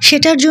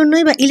 সেটার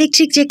জন্যই, বা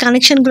ইলেকট্রিক যে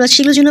কানেকশনগুলো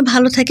সেগুলো যেন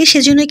ভালো থাকে,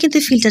 সেজন্যই কিন্তু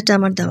ফিল্টারটা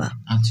আমার দেওয়া।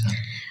 আচ্ছা,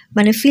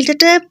 মানে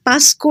ফিল্টারটা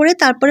পাস করে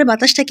তারপরে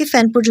বাতাসটাকে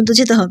ফ্যান পর্যন্ত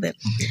যেতে হবে।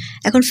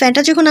 এখন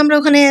ফ্যানটা যখন আমরা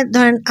ওখানে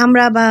ধরেন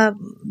আমরা বা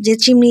যে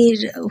চিমনির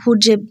হুড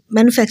যে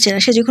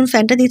ম্যানুফ্যাকচারার, সে যখন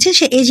ফ্যানটা দিচ্ছে,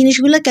 সে এই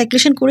জিনিসগুলো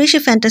ক্যালকুলেশন করে সে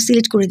ফ্যানটা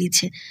সিলেক্ট করে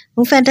দিচ্ছে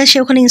এবং ফ্যানটা সে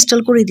ওখানে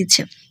ইনস্টল করে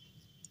দিচ্ছে।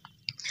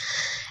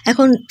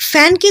 এখন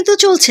ফ্যান কিন্তু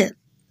চলছে,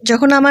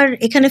 যখন আমার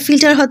এখানে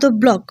ফিল্টার হয়তো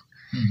ব্লক,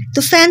 তো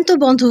ফ্যান তো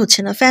বন্ধ হচ্ছে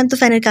না, ফ্যান তো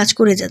ফ্যানের কাজ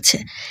করে যাচ্ছে।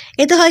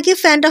 এতে হয় কি,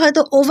 ফ্যানটা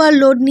হয়তো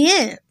ওভারলোড নিয়ে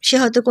সে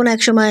হয়তো কোনো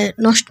এক সময়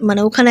নষ্ট,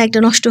 মানে ওখানে একটা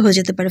নষ্ট হয়ে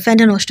যেতে পারে,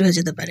 ফ্যানটা নষ্ট হয়ে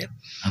যেতে পারে।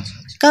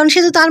 কারণ সে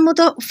তো তার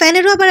মতো,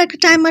 ফ্যানেরও আবার একটা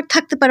টাইমার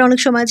থাকতে পারে অনেক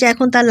সময়, যে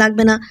এখন তার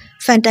লাগবে না,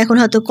 ফ্যানটা এখন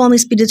হয়তো কম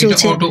স্পিডে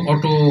চলছে।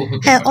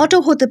 হ্যাঁ, অটো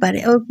হতে পারে,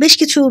 বেশ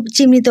কিছু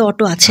চিমনিতে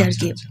অটো আছে আর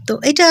কি। তো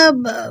এটা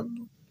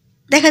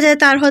দেখা যায়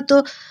তার হয়তো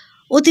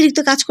অতিরিক্ত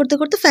কাজ করতে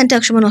করতে ফ্যানটা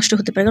একসময় নষ্ট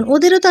হতে পারে, কারণ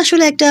ওদেরও তো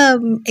আসলে একটা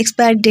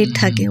এক্সপায়ার ডেট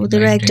থাকে,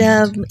 ওদেরও একটা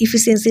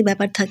ইফিসিয়েন্সি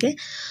ব্যাপার থাকে।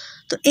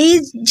 তো এই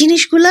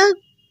জিনিসগুলা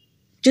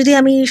যদি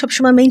আমি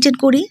সবসময় মেনটেন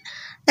করি,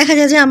 দেখা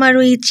যায় যে আমার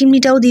ওই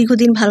চিমনিটাও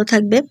দীর্ঘদিন ভালো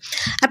থাকবে।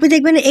 আপনি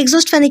দেখবেন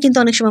এক্সস্ট ফ্যানে কিন্তু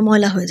অনেক সময়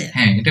ময়লা হয়ে যায়।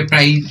 হ্যাঁ, এটা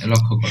প্রায়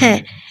লক্ষ্য করা যায়। হ্যাঁ,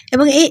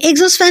 এবং এই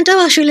এক্সস্ট ফ্যানটাও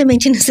আসলে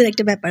মেনটেন্যান্সের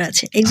একটা ব্যাপার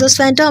আছে। এক্সস্ট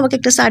ফ্যানটাও আমাকে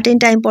একটা সার্টেন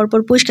টাইম পর পর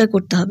পরিষ্কার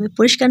করতে হবে।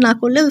 পরিষ্কার না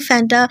করলে ওই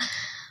ফ্যানটা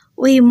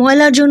ওই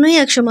ময়লার জন্যই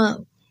একসময়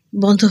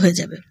বন্ধ হয়ে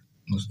যাবে,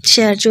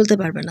 সে আর চলতে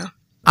পারবে না।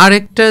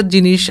 আরেকটা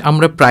জিনিস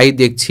আমরা প্রায়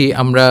দেখছি,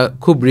 আমরা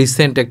খুব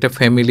রিসেন্ট একটা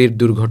ফ্যামিলির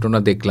দুর্ঘটনা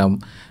দেখলাম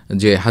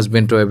যে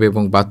হাজব্যান্ড ওয়াইফ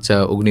এবং বাচ্চা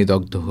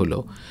অগ্নিদগ্ধ হলো।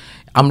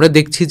 আমরা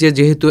দেখছি যে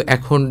যেহেতু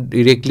এখন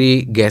ডিরেক্টলি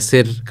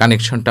গ্যাসের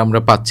কানেকশনটা আমরা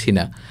পাচ্ছি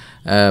না,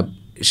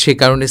 সে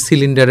কারণে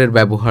সিলিন্ডারের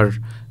ব্যবহার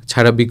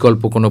ছাড়া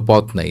বিকল্প কোনো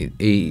পথ নাই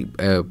এই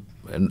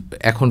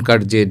এখনকার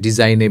যে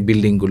ডিজাইনে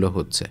বিল্ডিংগুলো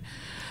হচ্ছে।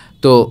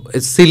 তো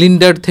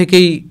সিলিন্ডার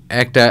থেকেই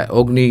একটা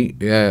অগ্নি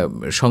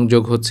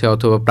সংযোগ হচ্ছে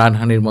অথবা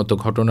প্রাণহানির মতো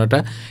ঘটনাটা,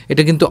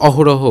 এটা কিন্তু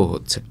অহরহ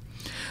হচ্ছে।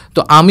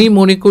 তো আমি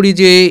মনে করি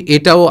যে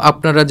এটাও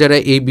আপনারা যারা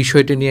এই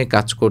বিষয়টা নিয়ে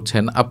কাজ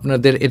করছেন,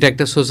 আপনাদের এটা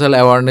একটা সোশ্যাল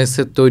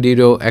অ্যাওয়ারনেসের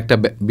তৈরিরও একটা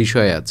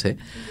বিষয় আছে।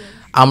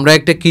 আমরা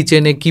একটা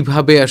কিচেনে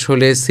কিভাবে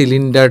আসলে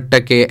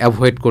সিলিন্ডারটাকে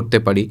অ্যাভয়েড করতে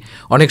পারি,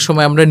 অনেক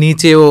সময় আমরা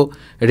নিচেও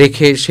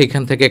রেখে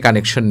সেখান থেকে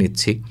কানেকশন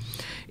নিচ্ছি।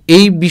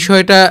 এই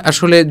বিষয়টা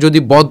আসলে যদি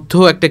বদ্ধ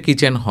একটা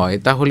কিচেন হয়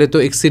তাহলে তো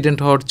অ্যাক্সিডেন্ট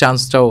হওয়ার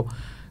চান্সটাও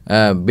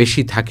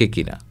বেশি থাকে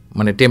কিনা,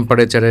 মানে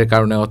টেম্পারেচারের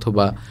কারণে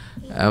অথবা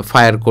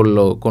ফায়ার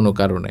করলো কোনো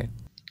কারণে।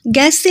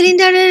 গ্যাস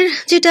সিলিন্ডারের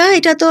যেটা,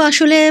 এটা তো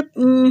আসলে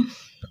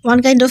ওয়ান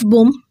কাইন্ড অফ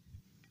বোম,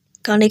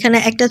 কারণ এখানে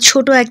একটা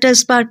ছোট একটা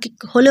স্পার্ক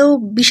হলেও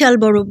বিশাল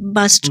বড়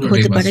বাস্ট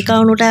হতে পারে,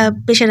 কারণ ওটা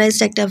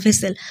প্রেশারাইজড একটা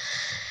ভেসেল।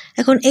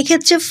 এখন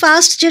এক্ষেত্রে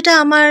ফার্স্ট যেটা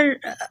আমার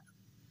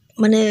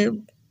মানে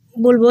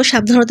বলবো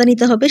সাবধানতা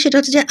নিতে হবে, সেটা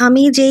হচ্ছে যে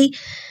আমি যেই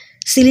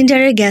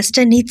সিলিন্ডারের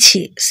গ্যাসটা নিচ্ছি,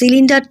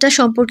 সিলিন্ডারটা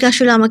সম্পর্কে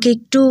আসলে আমাকে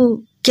একটু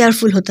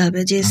কেয়ারফুল হতে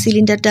হবে যে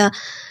সিলিন্ডারটা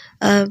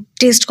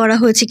টেস্ট করা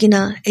হয়েছে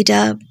কিনা, এটা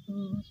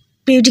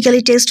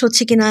পিরিয়ডিক্যালি টেস্ট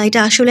হচ্ছে কিনা, এটা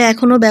আসলে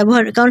এখনও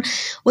ব্যবহার, কারণ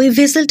ওই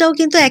ভেসেলটাও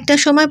কিন্তু একটা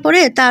সময়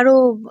পরে তারও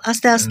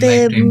আস্তে আস্তে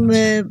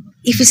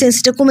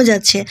ইফিসিয়েন্সিটা কমে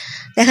যাচ্ছে।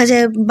 দেখা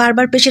যায়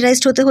বারবার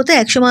প্রেশারাইজড হতে হতে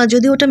একসময়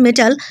যদি ওটা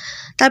মেটাল,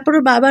 তারপরে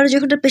বারবার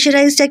যখন ওটা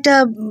প্রেশারাইজড একটা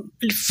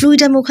ফ্লুইড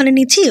আমি ওখানে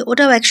নিচ্ছি,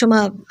 ওটাও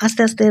একসময়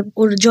আস্তে আস্তে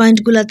ওর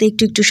জয়েন্টগুলোতে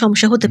একটু একটু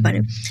সমস্যা হতে পারে।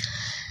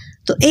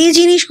 তো এই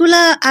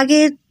জিনিসগুলা আগে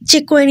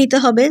চেক করে নিতে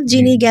হবে।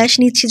 যিনি গ্যাস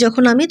নিচ্ছি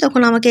যখন আমি,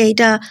 তখন আমাকে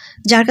এইটা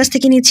যার কাছ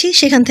থেকে নিচ্ছি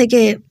সেখান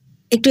থেকে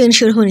একটু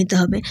এনশিওর হয়ে নিতে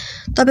হবে।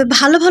 তবে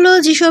ভালো ভালো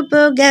যেসব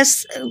গ্যাস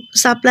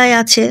সাপ্লাই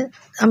আছে,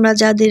 আমরা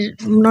যাদের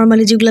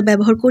নর্মালি যেগুলো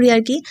ব্যবহার করি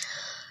আর কি,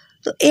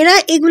 তো এরা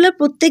এগুলো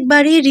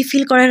প্রত্যেকবারই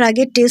রিফিল করার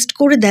আগে টেস্ট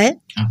করে দেয়।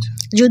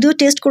 যদিও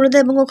টেস্ট করে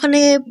দেয় এবং ওখানে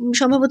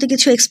সম্ভবত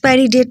কিছু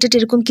এক্সপায়ারি ডেট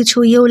এরকম কিছু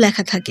ইয়েও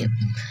লেখা থাকে।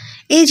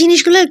 এই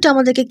জিনিসগুলো একটু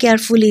আমাদেরকে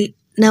কেয়ারফুলি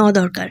নেওয়া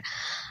দরকার।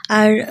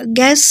 আর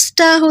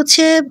গ্যাসটা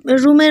হচ্ছে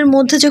রুমের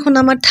মধ্যে যখন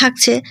আমার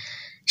থাকছে,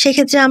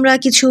 সেক্ষেত্রে আমরা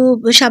কিছু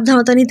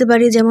সাবধানতা নিতে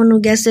পারি, যেমন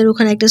গ্যাসের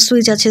ওখানে একটা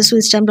সুইচ আছে,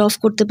 সুইচটা আমরা অফ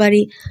করতে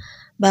পারি,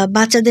 বা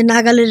বাচ্চাদের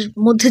নাগালের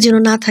মধ্যে যেন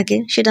না থাকে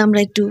সেটা আমরা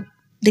একটু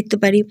দেখতে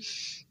পারি,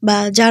 বা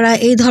যারা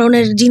এই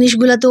ধরনের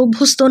জিনিসগুলোতে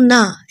অভ্যস্ত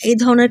না, এই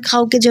ধরনের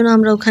খাওয়াকে যেন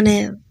আমরা ওখানে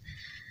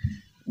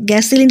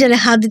গ্যাস সিলিন্ডারে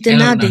হাত দিতে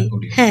না দিই।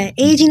 হ্যাঁ,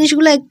 এই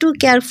জিনিসগুলো একটু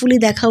কেয়ারফুলি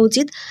দেখা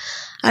উচিত।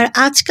 আর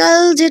আজকাল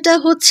যেটা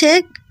হচ্ছে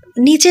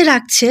নিচে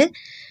রাখছে,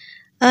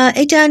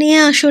 এটা নিয়ে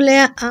আসলে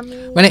আমি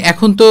মানে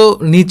এখন তো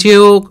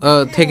নিচেও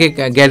থেকে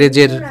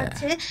গ্যারেজের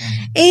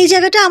এই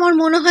জায়গাটা আমার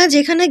মনে হয়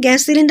যেখানে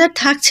গ্যাস সিলিন্ডার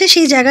থাকছে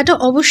সেই জায়গাটা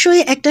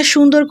অবশ্যই একটা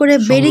সুন্দর করে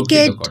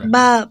ব্যারিকেড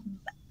বা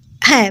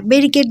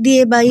ব্যারিকেড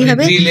দিয়ে বা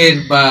এইভাবে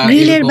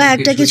গ্রিলের বা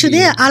একটা কিছু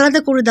দিয়ে আলাদা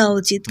করে দেওয়া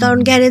উচিত। কারণ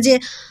গ্যারেজে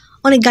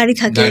অনেক গাড়ি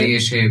থাকে,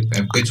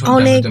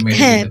 অনেক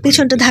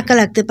পেছনটা ধাক্কা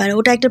লাগতে পারে,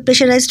 ওটা একটা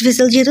প্রেশারাইজড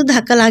ভেসেল, যেহেতু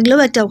ধাক্কা লাগলেও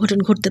একটা অঘটন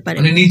ঘটতে পারে।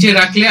 মানে নিচে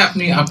রাখলে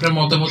আপনি আপনার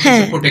মতামত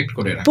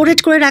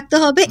প্রোটেক্ট করে রাখতে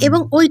হবে, এবং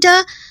ওইটা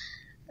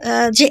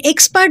যে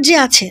এক্সপার্ট যে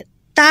আছে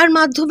তার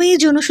মাধ্যমেই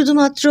যেন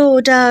শুধুমাত্র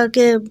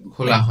ওটাকে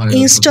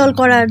ইনস্টল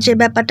করার যে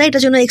ব্যাপারটা, এটা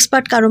যেন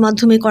এক্সপার্ট কারো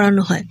মাধ্যমে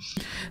করানো হয়।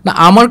 না,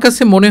 আমার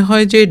কাছে মনে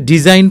হয় যে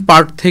ডিজাইন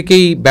পার্ট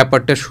থেকেই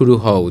ব্যাপারটা শুরু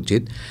হওয়া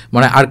উচিত।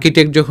 মানে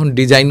আর্কিটেক্ট যখন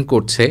ডিজাইন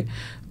করছে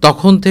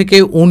তখন থেকে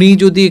উনি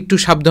যদি একটু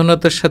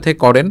সাবধানতার সাথে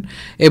করেন,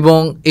 এবং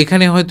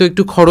এখানে হয়তো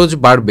একটু খরচ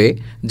বাড়বে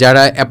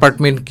যারা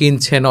অ্যাপার্টমেন্ট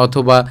কিনছেন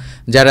অথবা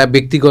যারা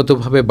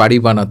ব্যক্তিগতভাবে বাড়ি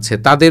বানাচ্ছে,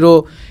 তাদেরও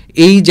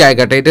এই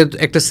জায়গাটা, এটা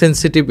একটা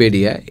সেন্সিটিভ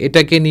এরিয়া,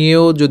 এটাকে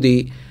নিয়েও যদি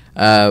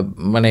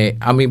মানে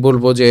আমি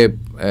বলবো যে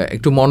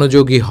একটু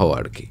মনোযোগী হওয়া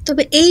আর কি।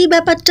 তবে এই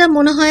ব্যাপারটা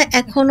মনে হয়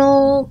এখনো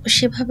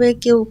সেভাবে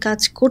কেউ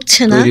কাজ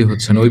করছে না, তৈরি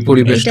হচ্ছে না, ওই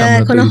পরিবেশটা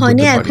এখনো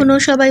হয়নি। এখনো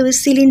সবাই ওই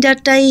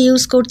সিলিন্ডারটাই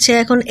ইউজ করছে।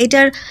 এখন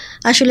এটার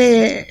আসলে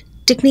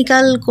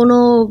টেকনিক্যাল কোনো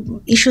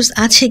ইস্যুস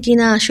আছে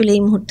কিনা আসলে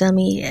এই মুহূর্তে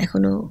আমি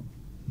এখনো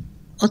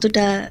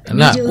অতটা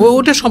না,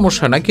 ওটা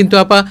সমস্যা না। কিন্তু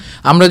আপা,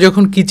 আমরা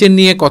যখন কিচেন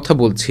নিয়ে কথা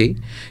বলছি,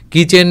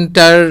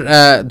 কিচেনটার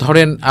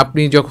ধরেন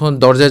আপনি যখন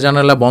দরজা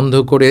জানালা বন্ধ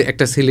করে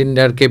একটা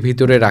সিলিন্ডারকে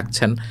ভিতরে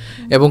রাখছেন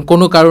এবং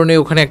কোনো কারণে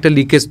ওখানে একটা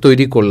লিকেজ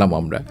তৈরি করলাম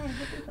আমরা,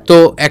 তো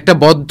একটা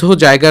বদ্ধ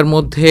জায়গার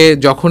মধ্যে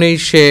যখনই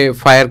সে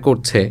ফায়ার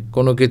করছে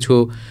কোনো কিছু,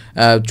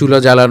 চুলা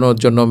জ্বালানোর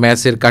জন্য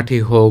ম্যাচের কাঠি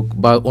হোক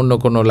বা অন্য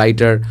কোনো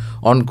লাইটার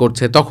অন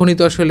করছে, তখনই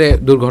তো আসলে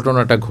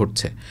দুর্ঘটনাটা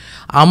ঘটছে।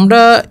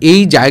 আমরা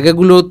এই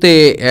জায়গাগুলোতে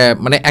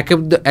মানে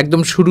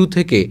একদম শুরু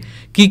থেকে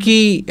কি কি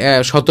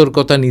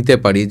সতর্কতা নিতে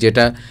পারি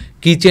যেটা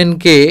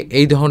কিচেনকে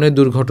এই ধরনের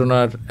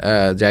দুর্ঘটনার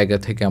জায়গা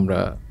থেকে আমরা,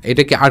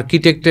 এটা কি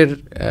আর্কিটেক্টের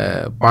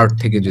পার্ট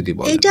থেকে যদি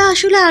বলেন? এটা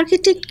আসলে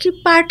আর্কিটেক্ট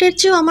পার্টের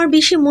চেয়েও আমার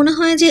বেশি মনে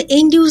হয় যে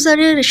এন্ড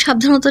ইউজারের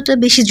সাবধানতাটা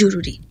বেশি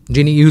জরুরি,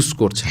 যিনি ইউজ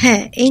করছেন।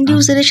 হ্যাঁ, এন্ড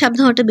ইউজারের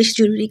সাবধানতাটা বেশি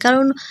জরুরি,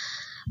 কারণ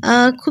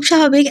খুব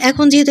স্বাভাবিক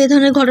এখন যেহেতু এই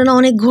ধরনের ঘটনা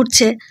অনেক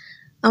ঘটছে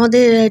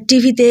আমাদের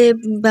টিভিতে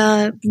বা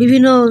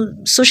বিভিন্ন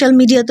সোশ্যাল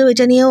মিডিয়াতেও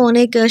এটা নিয়েও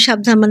অনেক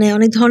সাবধান মানে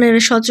অনেক ধরনের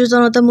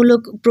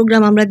সচেতনতামূলক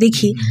প্রোগ্রাম আমরা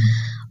দেখি।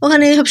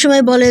 ওখানে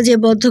সবসময় বলে যে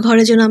বদ্ধ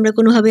ঘরের জন্য আমরা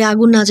কোনোভাবে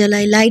আগুন না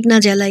জ্বালাই, লাইট না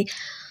জ্বালাই।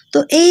 তো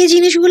এই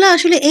জিনিসগুলো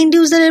আসলে এন্ড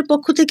ইউজারের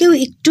পক্ষ থেকেও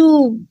একটু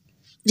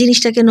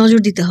জিনিসটাকে নজর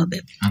দিতে হবে।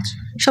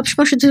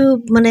 সবসময় শুধু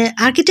মানে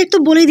আর্কিটেক্ট তো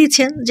বলেই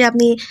দিচ্ছেন যে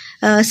আপনি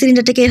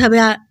সিলিন্ডারটাকে এভাবে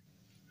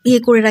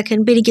ইয়ে করে রাখেন,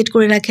 ব্যারিকেড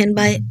করে রাখেন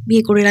বা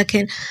ইয়ে করে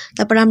রাখেন।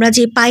 তারপর আমরা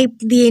যে পাইপ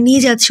দিয়ে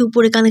নিয়ে যাচ্ছি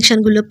উপরে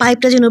কানেকশানগুলো,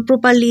 পাইপটা যেন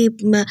প্রপারলি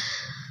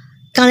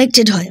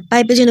কানেক্টেড হয়,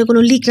 পাইপে যেন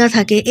কোনো লিক না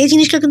থাকে, এই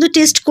জিনিসটা কিন্তু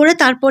টেস্ট করে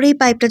তারপরেই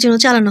পাইপটা যেন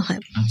চালানো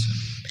হয়।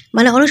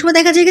 মানে অনেক সময়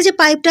দেখা যায় যে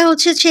পাইপটা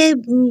হচ্ছে সে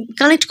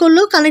কানেক্ট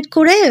করলো, কানেক্ট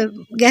করে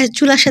গ্যাস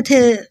চুলার সাথে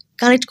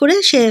কানেক্ট করে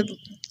সে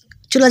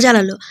চুলা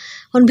জ্বালালো,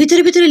 কারণ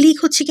ভিতরে ভিতরে লিক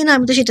হচ্ছে কিনা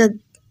আমি তো সেটা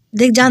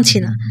জানছি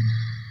না।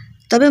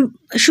 তবে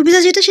সুবিধা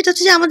যেটা সেটা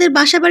হচ্ছে যে আমাদের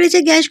বাসা বাড়ি যে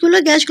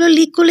গ্যাসগুলো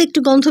লিক করলে একটু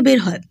গন্ধ বের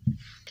হয়,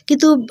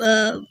 কিন্তু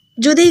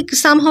যদি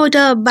সামহাও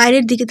এটা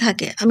বাইরের দিকে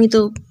থাকে আমি তো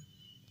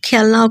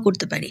খেয়াল নাও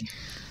করতে পারি।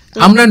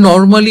 আমরা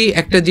নর্মালি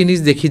একটা জিনিস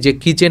দেখি যে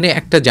কিচেনে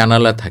একটা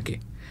জানালা থাকে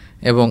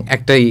এবং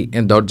একটাই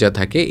দরজা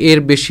থাকে, এর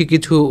বেশি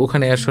কিছু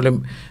ওখানে আসলে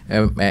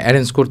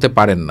অ্যারেঞ্জ করতে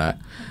পারেন না।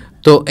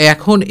 তো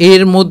এখন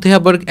এর মধ্যে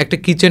আবার একটা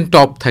কিচেন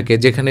টপ থাকে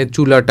যেখানে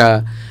চুলাটা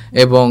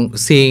এবং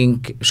সিঙ্ক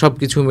সব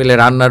কিছু মিলে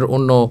রান্নার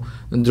অন্য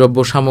দ্রব্য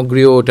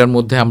সামগ্রীও ওটার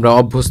মধ্যে আমরা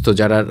অভ্যস্ত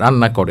যারা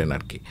রান্না করেন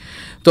আর কি।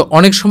 তো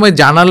অনেক সময়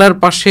জানালার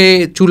পাশে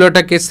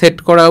চুলাটাকে সেট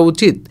করা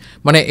উচিত,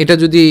 মানে এটা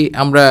যদি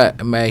আমরা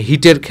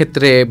হিটের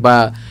ক্ষেত্রে বা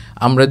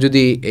আমরা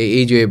যদি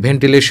এই যে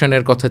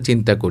ভেন্টিলেশনের কথা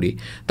চিন্তা করি,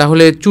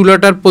 তাহলে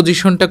চুলাটার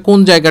পজিশনটা কোন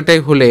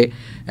জায়গাটায় হলে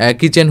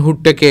কিচেন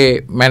হুডটাকে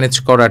ম্যানেজ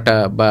করাটা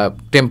বা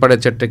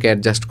টেম্পারেচারটাকে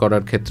অ্যাডজাস্ট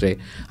করার ক্ষেত্রে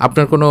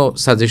আপনার কোনো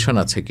সাজেশন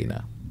আছে কি না?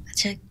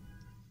 আচ্ছা,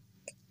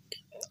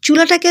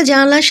 চুলাটাকে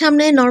জানলার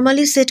সামনে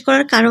নর্মালি সেট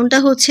করার কারণটা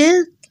হচ্ছে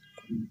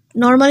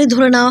নর্মালি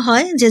ধরে নেওয়া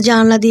হয় যে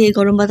জানলা দিয়ে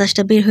গরম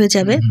বাতাসটা বের হয়ে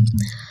যাবে,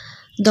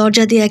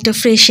 দরজা দিয়ে একটা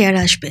ফ্রেশ এয়ার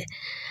আসবে।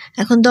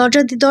 এখন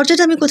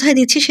দরজাটা আমি কোথায়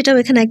দিচ্ছি সেটাও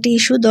এখানে একটা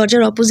ইস্যু।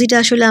 দরজার অপোজিটে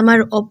আসলে আমার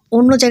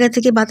অন্য জায়গা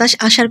থেকে বাতাস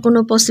আসার কোনো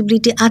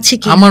পসিবিলিটি আছে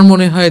কি? আমার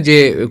মনে হয় যে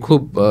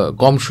খুব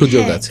কম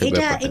সুযোগ আছে।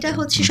 এটা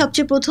হচ্ছে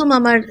সবচেয়ে প্রথম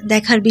আমার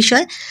দেখার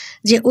বিষয়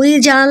যে ওই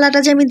জানালাটা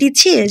যে আমি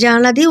দিচ্ছি,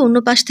 জানালা দিয়ে অন্য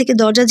পাশ থেকে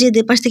দরজা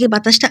যে পাশ থেকে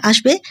বাতাসটা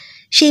আসবে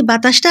সেই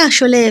বাতাসটা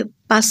আসলে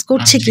পাস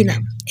করছে কিনা,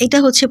 এটা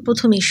হচ্ছে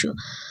প্রথম ইস্যু।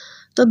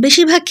 তো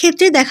বেশিরভাগ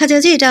ক্ষেত্রে দেখা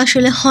যায় যে এটা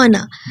আসলে হয়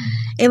না।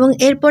 এবং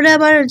এরপরে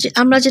আবার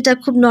আমরা যেটা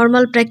খুব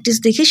নর্মাল প্র্যাকটিস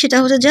দেখি সেটা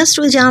হচ্ছে জাস্ট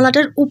ওই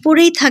জানালাটার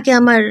উপরেই থাকে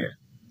আমার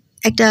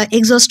একটা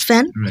এক্সস্ট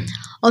ফ্যান,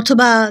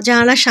 অথবা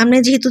জানালার সামনে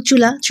যেহেতু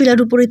চুলার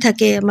উপরেই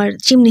থাকে আমার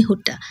চিমনি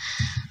হুডটা।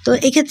 তো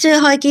এক্ষেত্রে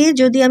হয় কি,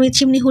 যদি আমি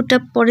চিমনি হুডটা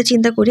পরে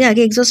চিন্তা করি,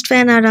 আগে এক্সস্ট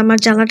ফ্যান আর আমার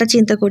জানলাটা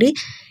চিন্তা করি।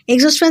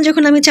 এক্সস্ট ফ্যান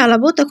যখন আমি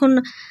চালাবো তখন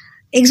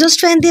এক্সস্ট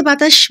ফ্যান দিয়ে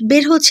বাতাস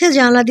বের হচ্ছে,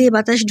 জানলা দিয়ে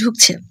বাতাস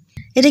ঢুকছে,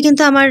 এটা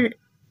কিন্তু আমার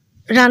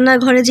রান্নার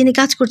ঘরে যিনি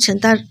কাজ করছেন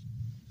তার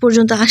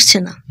পর্যন্ত আসছে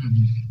না,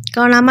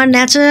 কারণ আমার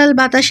ন্যাচারাল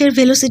বাতাসের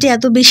ভেলোসিটি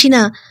এত বেশি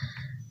না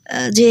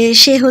যে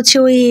সে হচ্ছে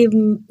ওই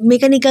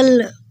মেকানিক্যাল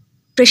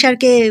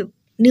প্রেশারকে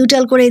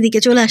নিউট্রাল করে এদিকে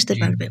চলে আসতে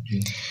পারবে।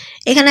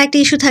 এখানে একটা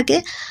ইস্যু থাকে।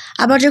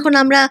 আবার যখন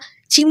আমরা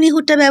চিমনি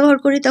হুডটা ব্যবহার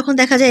করি তখন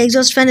দেখা যায়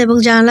এক্সস্ট ফ্যান এবং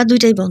জানালা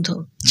দুইটাই বন্ধ,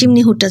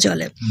 চিমনি হুডটা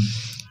চলে।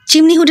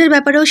 চিমনি হুডের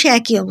ব্যাপারেও সে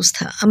একই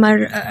অবস্থা, আমার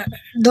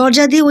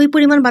দরজা দিয়ে ওই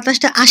পরিমাণ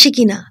বাতাসটা আসে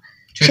কিনা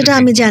সেটা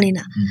আমি জানি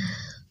না।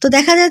 তো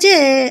দেখা যায় যে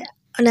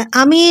মানে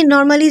আমি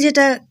নর্মালি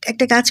যেটা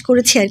একটা কাজ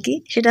করেছি আর কি,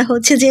 সেটা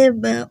হচ্ছে যে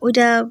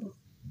ওইটা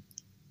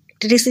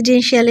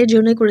রেসিডেন্সিয়ালের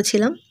জন্যই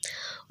করেছিলাম।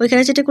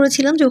 ওইখানে যেটা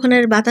করেছিলাম যে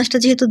ওখানের বাতাসটা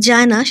যেহেতু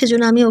যায় না,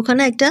 সেজন্য আমি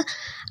ওখানে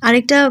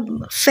আরেকটা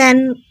ফ্যান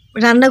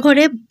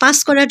রান্নাঘরে পাস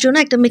করার জন্য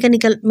একটা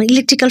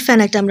ইলেকট্রিক্যাল ফ্যান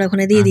একটা আমরা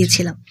ওখানে দিয়ে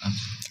দিয়েছিলাম,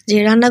 যে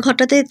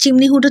রান্নাঘরটাতে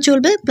চিমনি হুডও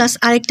চলবে প্লাস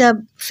আরেকটা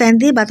ফ্যান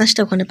দিয়ে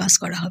বাতাসটা ওখানে পাস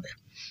করা হবে।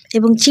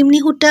 এবং চিমনি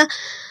হুডটা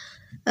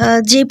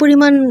যে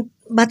পরিমাণ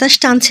বাতাস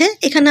টানছে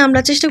এখানে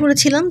আমরা চেষ্টা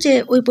করেছিলাম যে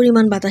ওই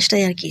পরিমাণ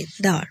বাতাসটাই আর কি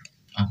দেওয়ার,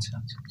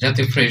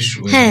 যাতে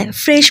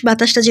ফ্রেশ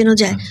বাতাসটা যেন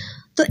যায়।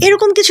 তো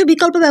এরকম কিছু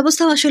বিকল্প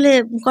ব্যবস্থা আসলে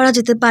করা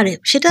যেতে পারে,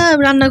 সেটা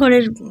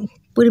রান্নাঘরের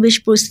পরিবেশ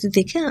পরিস্থিতি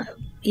দেখে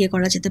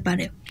করা যেতে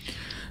পারে।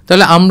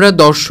 তাহলে আমরা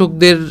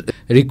দর্শকদের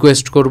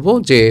রিকোয়েস্ট করব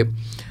যে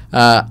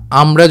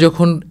আমরা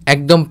যখন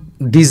একদম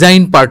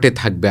ডিজাইন পার্টে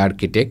থাকবে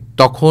আর্কিটেক্ট,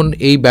 তখন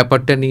এই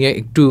ব্যাপারটা নিয়ে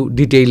একটু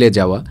ডিটেইলে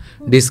যাওয়া,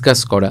 ডিসকাস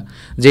করা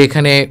যে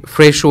এখানে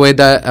ফ্রেশ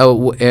ওয়েদার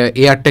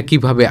এয়ারটা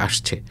কিভাবে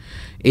আসছে,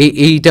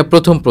 এইটা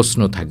প্রথম প্রশ্ন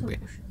থাকবে,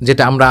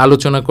 যেটা আমরা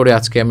আলোচনা করে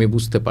আজকে আমি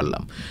বুঝতে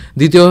পারলাম।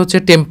 দ্বিতীয় হচ্ছে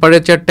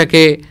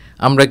টেম্পারেচারটাকে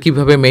আমরা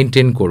কিভাবে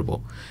মেনটেন করব,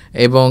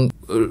 এবং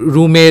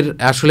রুমের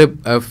আসলে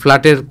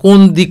ফ্ল্যাটের কোন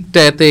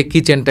দিকটাতে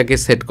কিচেনটাকে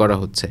সেট করা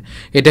হচ্ছে,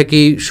 এটা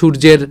কি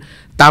সূর্যের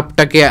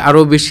তাপটাকে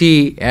আরও বেশি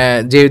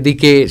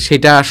যেদিকে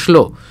সেটা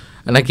আসলো,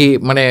 নাকি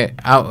মানে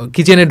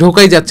কিচেনে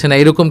ঢোকাই যাচ্ছে না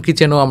এরকম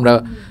কিচেনও আমরা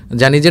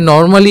জানি যে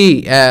নর্মালি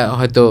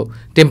হয়তো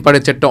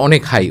টেম্পারেচারটা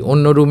অনেক হাই,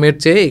 অন্য রুমের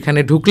চেয়ে এখানে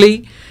ঢুকলেই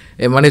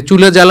মানে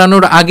চুলা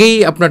জ্বালানোর আগেই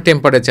আপনার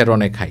টেম্পারেচার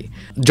অনেক হাই,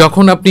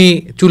 যখন আপনি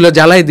চুলা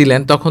জ্বালাই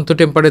দিলেন তখন তো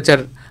টেম্পারেচার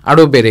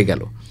আরও বেড়ে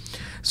গেল।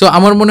 সো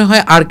আমার মনে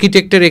হয়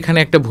আর্কিটেক্টের এখানে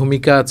একটা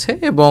ভূমিকা আছে,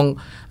 এবং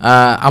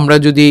আমরা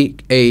যদি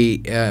এই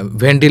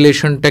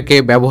ভেন্টিলেশনটাকে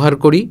ব্যবহার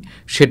করি,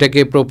 সেটাকে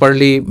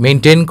প্রপারলি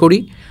মেনটেন করি,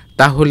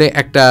 তাহলে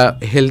একটা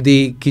হেলদি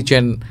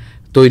কিচেন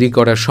তৈরি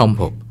করা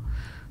সম্ভব।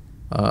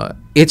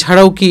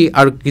 এছাড়াও কি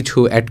আর কিছু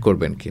অ্যাড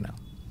করবেন কিনা?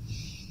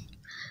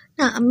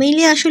 না,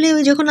 মেইনলি আসলে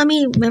ওই যখন আমি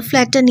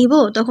ফ্ল্যাটটা নিব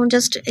তখন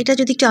জাস্ট এটা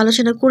যদি একটু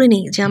আলোচনা করে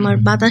নিই যে আমার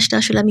বাতাসটা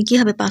আসলে আমি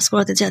কিভাবে পাস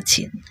করাতে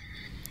চাচ্ছি।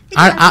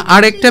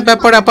 আর একটা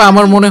ব্যাপার আপা,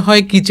 আমার মনে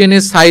হয়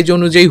কিচেনের সাইজ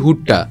অনুযায়ী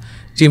হুডটা,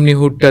 চিমনি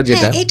হুডটা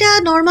যেটা, এটা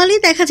নর্মালি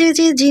দেখা যায়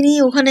যে যিনি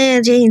ওখানে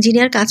যে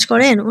ইঞ্জিনিয়ার কাজ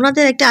করেন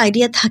ওনাদের একটা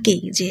আইডিয়া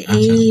থাকেই যে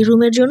এই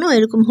রুমের জন্য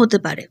এরকম হতে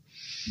পারে।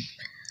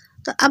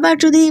 তো আবার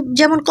যদি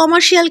যেমন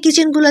কমার্শিয়াল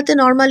কিচেনগুলোতে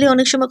নর্মালি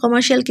অনেক সময়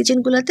কমার্শিয়াল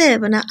কিচেনগুলোতে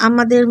মানে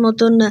আমাদের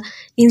মতন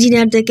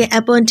ইঞ্জিনিয়ারদেরকে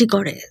অ্যাপয়েন্টই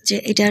করে যে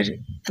এটার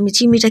আমি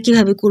চিমনিটা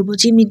কিভাবে করব,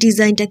 চিমনির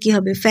ডিজাইনটা কী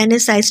হবে,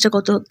 ফ্যানের সাইজটা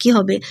কত কী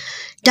হবে,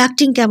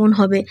 ডাক্টিং কেমন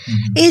হবে,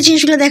 এই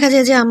জিনিসগুলো দেখা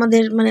যায় যে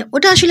আমাদের মানে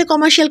ওটা আসলে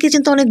কমার্শিয়াল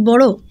কিচেন তো অনেক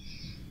বড়,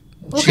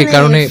 সেই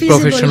কারণে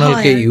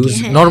প্রফেশনালকে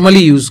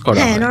নরমালি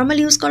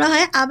ইউজ করা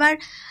হয়। আবার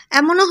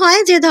এমনও হয়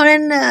যে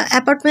ধরেন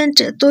অ্যাপার্টমেন্ট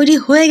তৈরি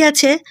হয়ে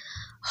গেছে,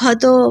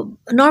 হয়তো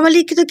নর্মালি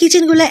কিন্তু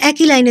কিচেনগুলো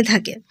একই লাইনে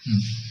থাকে,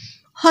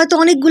 হয়তো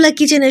অনেকগুলা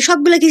কিচেনে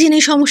সবগুলা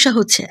কিচেনেই সমস্যা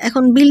হচ্ছে,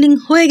 এখন বিল্ডিং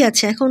হয়ে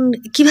গেছে, এখন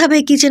কিভাবে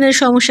কিচেনের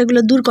সমস্যাগুলো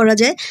দূর করা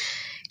যায়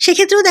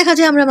সেক্ষেত্রেও দেখা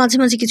যায় আমরা মাঝে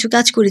মাঝে কিছু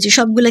কাজ করেছি।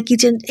 সবগুলা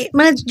কিচেন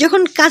মানে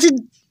যখন কাজ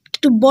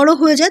একটু বড়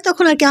হয়ে যায়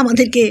তখন আর কি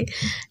আমাদেরকে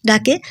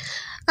ডাকে।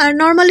 আর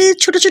নর্মালি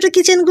ছোট ছোট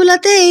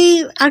কিচেনগুলোতে এই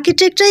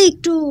আর্কিটেক্টরাই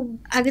একটু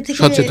আগে থেকে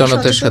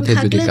সচেতনতার সাথে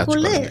যদি কাজ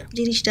করলে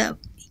জিনিসটা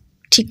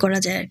ঠিক করা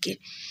যায় আর কি।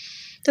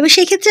 তবে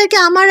সেই ক্ষেত্রে আর কি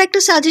আমার একটা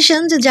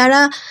সাজেশন যে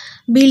যারা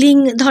বিল্ডিং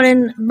ধরেন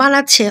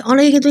বানাচ্ছে,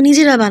 অনেকে কিন্তু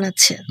নিজেরা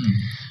বানাচ্ছে,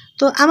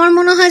 তো আমার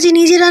মনে হয় যে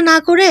নিজেরা না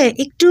করে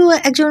একটু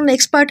একজন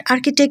এক্সপার্ট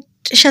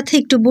আর্কিটেক্টের সাথে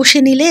একটু বসে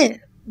নিলে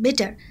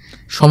বেটার,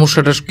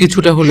 সমস্যাটা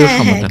কিছুটা হলেও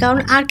সমাধান। কারণ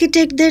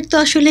আর্কিটেক্টদের তো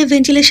আসলে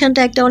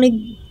ভেন্টিলেশনটা একটা অনেক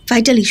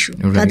ভাইটাল ইস্যু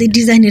তাদের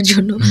ডিজাইনের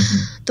জন্য।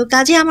 তো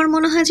কাজে আমার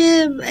মনে হয় যে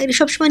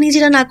সবসময়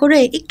নিজেরা না করে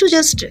একটু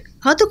জাস্ট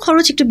হয়তো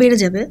খরচ একটু বেড়ে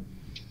যাবে,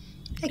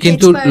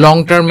 কিন্তু লং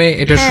টার্মে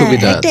এটা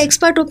সুবিধা, একটা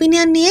এক্সপার্ট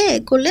ওপিনিয়ন নিয়ে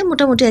করলে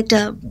মোটামুটি একটা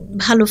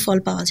ভালো ফল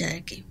পাওয়া যায়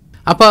আর কি।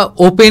 আপা,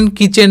 ওপেন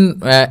কিচেন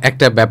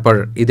একটা ব্যাপার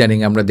ইদানিং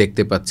আমরা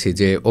দেখতে পাচ্ছি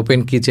যে ওপেন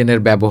কিচেনের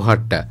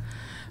ব্যবহারটা,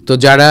 তো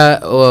যারা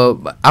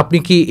আপনি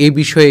কি এই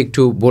বিষয়ে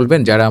একটু বলবেন,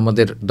 যারা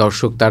আমাদের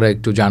দর্শক তারা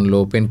একটু জানলো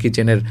ওপেন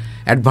কিচেনের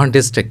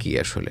অ্যাডভান্টেজটা কি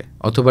আসলে,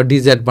 অথবা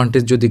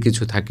ডিসঅ্যাডভান্টেজ যদি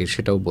কিছু থাকে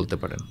সেটাও বলতে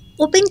পারেন।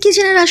 ওপেন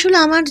কিচেনের আসলে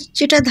আমার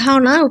যেটা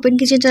ধারণা, ওপেন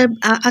কিচেনটা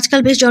আজকাল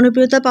বেশ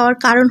জনপ্রিয়তা পাওয়ার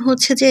কারণ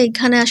হচ্ছে যে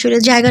এখানে আসলে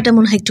জায়গাটা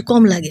মনে হয় একটু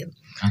কম লাগে।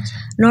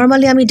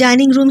 নর্মালি আমি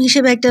ডাইনিং রুম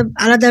হিসেবে একটা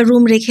আলাদা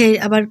রুম রেখে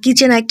আবার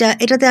কিচেন একটা,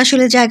 এটাতে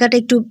আসলে জায়গাটা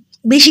একটু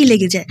বেশি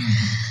লেগে যায়।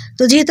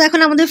 তো যেহেতু এখন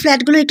আমাদের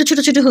ফ্ল্যাটগুলো একটু ছোট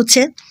ছোট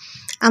হচ্ছে,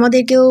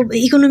 আমাদেরকেও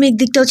ইকোনমিক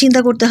দিকটাও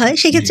চিন্তা করতে হয়,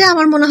 সেক্ষেত্রে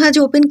আমার মনে হয় যে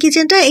ওপেন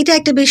কিচেনটা এটা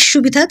একটা বেশ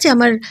সুবিধা যে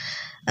আমার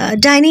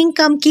ডাইনিং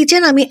কাম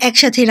কিচেন আমি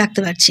একসাথেই রাখতে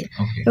পারছি,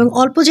 এবং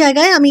অল্প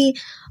জায়গায় আমি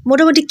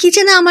মোটামুটি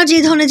কিচেনে আমার যে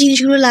ধরনের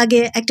জিনিসগুলো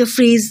লাগে, একটা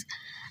ফ্রিজ,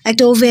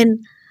 একটা ওভেন,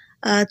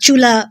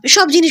 চুলা,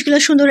 সব জিনিসগুলো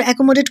সুন্দর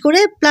অ্যাকোমোডেট করে,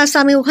 প্লাস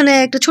আমি ওখানে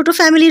একটা ছোট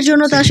ফ্যামিলির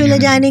জন্য তো আসলে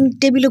ডাইনিং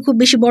টেবিলও খুব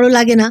বেশি বড়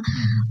লাগে না,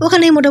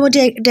 ওখানেই মোটামুটি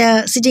একটা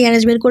সিটিং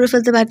অ্যারেঞ্জমেন্ট করে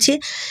ফেলতে পারছি।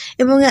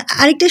 এবং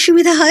আরেকটা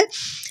সুবিধা হয়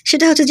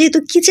সেটা হচ্ছে যেহেতু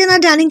কিচেন আর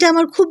ডাইনিংটা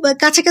আমার খুব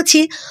কাছাকাছি,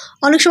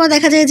 অনেক সময়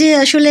দেখা যায় যে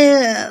আসলে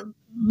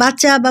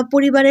বাচ্চা বা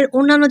পরিবারের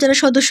অন্যান্য যারা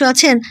সদস্য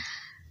আছেন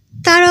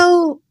তারাও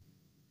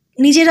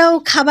নিজেরাও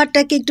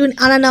খাবারটাকে একটু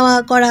আনা নেওয়া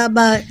করা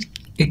বা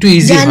একটু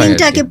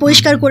ডাইনিংটাকে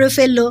পরিষ্কার করে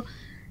ফেললো,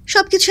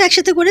 সব কিছু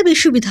একসাথে করে বেশ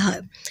সুবিধা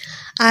হয়।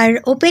 আর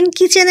ওপেন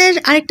কিচেনের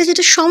আরেকটা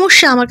যেটা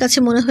সমস্যা আমার কাছে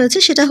মনে হয়েছে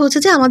সেটা হচ্ছে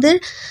যে আমাদের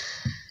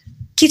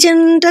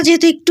কিচেনটা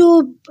যেহেতু একটু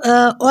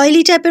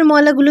অয়েলি টাইপের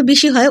ময়লাগুলো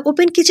বেশি হয়,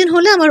 ওপেন কিচেন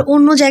হলে আমার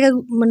অন্য জায়গা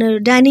মানে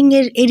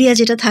ডাইনিংয়ের এরিয়া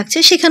যেটা থাকছে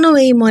সেখানেও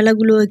এই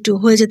ময়লাগুলো একটু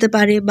হয়ে যেতে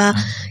পারে, বা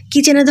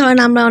কিচেনে ধরেন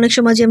আমরা অনেক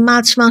সময় যে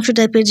মাছ মাংস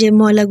টাইপের যে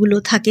ময়লাগুলো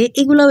থাকে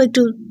এগুলোও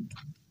একটু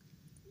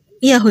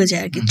হয়ে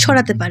যায় আর কি,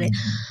 ছড়াতে পারে।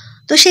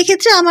 তো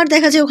সেক্ষেত্রে আমার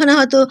দেখা যায় ওখানে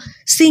হয়তো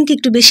সিঙ্ক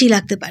একটু বেশি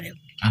লাগতে পারে,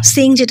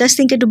 সিঙ্ক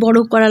একটু বড়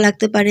করা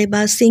লাগতে পারে,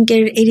 বা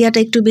সিঙ্কের এরিয়াটা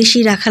একটু বেশি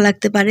রাখা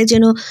লাগতে পারে,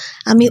 যেন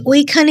আমি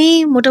ওইখানেই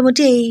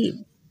মোটামুটি এই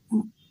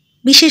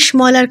বিশেষ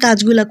ময়লার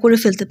কাজগুলো করে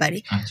ফেলতে পারি,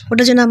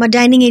 ওটা যেন আমার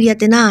ডাইনিং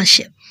এরিয়াতে না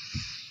আসে।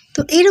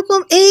 তো এইরকম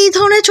এই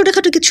ধরনের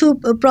ছোটখাটো কিছু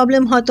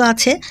প্রবলেম হয়তো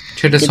আছে,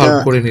 সেটা সলভ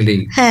করে নিলেই।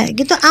 হ্যাঁ,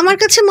 কিন্তু আমার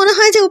কাছে মনে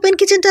হয় যে ওপেন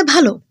কিচেনটা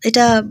ভালো।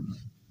 এটা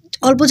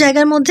অল্প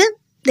জায়গার মধ্যে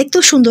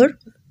দেখতেও সুন্দর,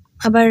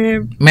 আবার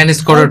ম্যানেজ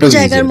করাটা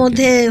জায়গার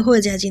মধ্যে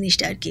হয়ে যায়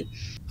জিনিসটা আর কি।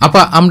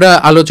 আপা, আমরা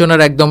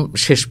আলোচনার একদম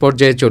শেষ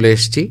পর্যায়ে চলে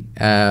এসেছি।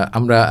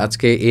 আমরা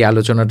আজকে এই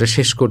আলোচনাটা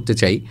শেষ করতে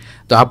চাই।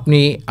 তো আপনি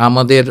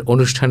আমাদের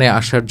অনুষ্ঠানে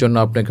আসার জন্য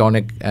আপনাকে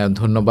অনেক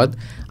ধন্যবাদ।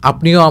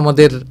 আপনিও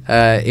আমাদের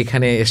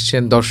এখানে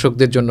এসছেন,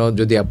 দর্শকদের জন্য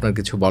যদি আপনার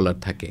কিছু বলার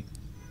থাকে।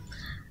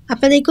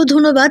 আপনাদেরকেও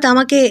ধন্যবাদ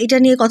আমাকে এটা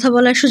নিয়ে কথা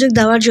বলার সুযোগ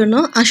দেওয়ার জন্য।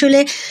 আসলে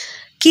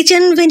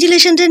কিচেন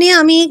ভেন্টিলেশনটা নিয়ে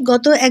আমি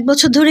গত 1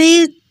 বছর ধরেই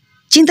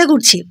চিন্তা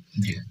করছি।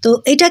 তো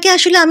এটাকে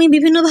আসলে আমি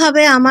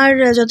বিভিন্নভাবে আমার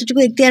যতটুকু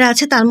এখতিয়ার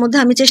আছে তার মধ্যে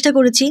আমি চেষ্টা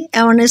করেছি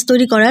অ্যাওয়ারনেস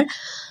তৈরি করার।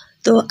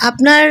 তো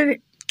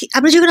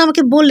আপনি যখন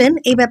আমাকে বললেন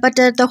এই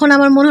ব্যাপারটা, তখন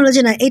আমার মনে হলো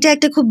যে না, এটা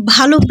একটা খুব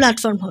ভালো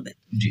প্ল্যাটফর্ম হবে।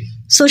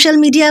 সোশ্যাল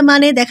মিডিয়া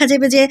মানে দেখা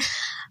যাবে যে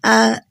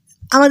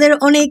আমাদের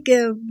অনেক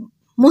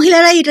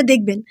মহিলারাই এটা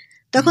দেখবেন,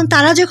 তখন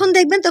তারা যখন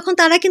দেখবেন তখন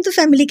তারা কিন্তু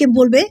ফ্যামিলিকে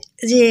বলবে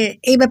যে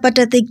এই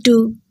ব্যাপারটাতে একটু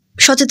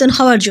সচেতন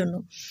হওয়ার জন্য।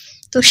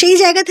 তো সেই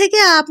জায়গা থেকে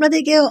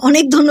আপনাদেরকে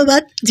অনেক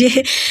ধন্যবাদ যে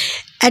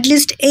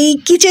অ্যাটলিস্ট এই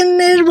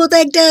কিচেনের মতো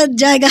একটা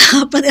জায়গা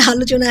আপনাদের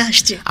আলোচনায়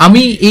আসছে।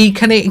 আমি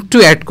এইখানে একটু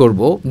অ্যাড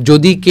করব,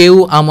 যদি কেউ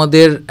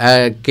আমাদের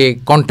কে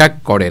কন্ট্যাক্ট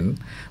করেন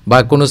বা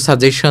কোনো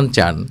সাজেশন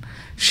চান,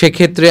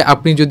 সেক্ষেত্রে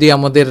আপনি যদি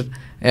আমাদের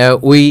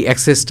ওই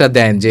অ্যাক্সেসটা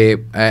দেন যে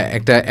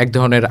এক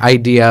ধরনের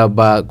আইডিয়া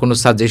বা কোনো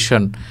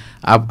সাজেশন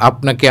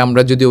আপনাকে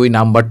আমরা যদি ওই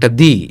নাম্বারটা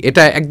দিই,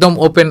 এটা একদম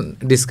ওপেন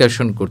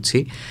ডিসকাশন করছি,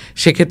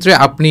 সেক্ষেত্রে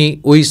আপনি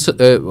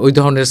ওই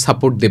ধরনের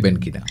সাপোর্ট দেবেন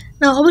কিনা?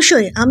 না,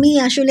 অবশ্যই, আমি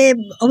আসলে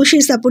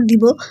অবশ্যই সাপোর্ট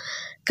দিব,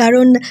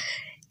 কারণ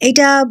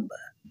এটা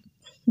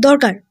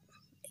দরকার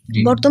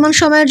বর্তমান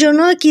সময়ের জন্য।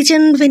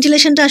 কিচেন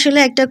ভেন্টিলেশনটা আসলে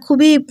একটা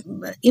খুবই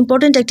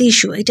ইম্পর্টেন্ট একটা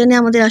ইস্যু, এটা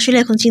নিয়ে আমাদের আসলে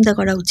এখন চিন্তা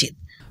করা উচিত।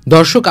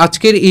 দর্শক,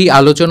 আজকের এই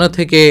আলোচনা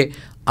থেকে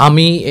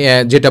আমি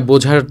যেটা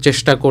বোঝার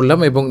চেষ্টা করলাম,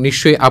 এবং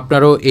নিশ্চয়ই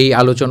আপনারাও এই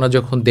আলোচনা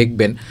যখন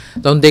দেখবেন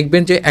তখন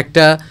দেখবেন যে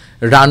একটা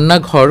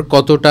রান্নাঘর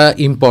কতটা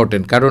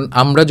ইম্পর্টেন্ট। কারণ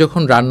আমরা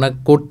যখন রান্না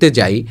করতে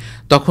যাই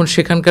তখন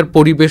সেখানকার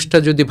পরিবেশটা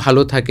যদি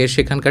ভালো থাকে,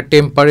 সেখানকার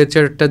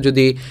টেম্পারেচারটা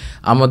যদি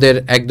আমাদের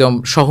একদম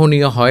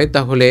সহনীয় হয়,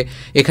 তাহলে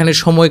এখানে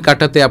সময়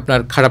কাটাতে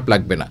আপনার খারাপ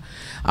লাগবে না।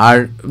 আর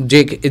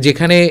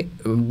যেখানে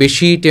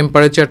বেশি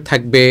টেম্পারেচার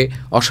থাকবে,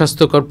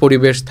 অস্বাস্থ্যকর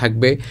পরিবেশ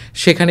থাকবে,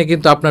 সেখানে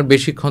কিন্তু আপনার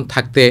বেশিক্ষণ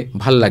থাকতে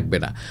ভাল লাগবে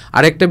না।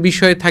 আরেকটা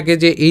বিষয় থাকে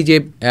যে এই যে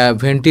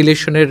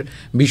ভেন্টিলেশনের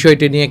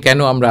বিষয়টি নিয়ে কেন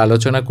আমরা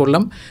আলোচনা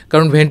করলাম,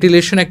 কারণ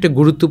ভেন্টিলেশন একটা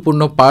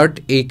গুরুত্বপূর্ণ পার্ট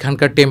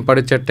এইখানকার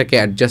টেম্পারেচারটাকে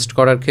অ্যাডজাস্ট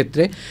করার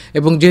ক্ষেত্রে।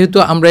 এবং যেহেতু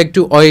আমরা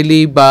একটু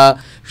অয়েলি বা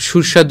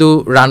সুস্বাদু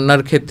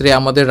রান্নার ক্ষেত্রে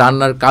আমাদের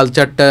রান্নার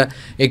কালচারটা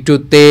একটু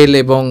তেল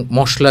এবং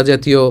মশলা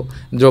জাতীয়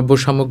দ্রব্য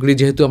সামগ্রী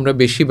যেহেতু আমরা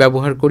বেশি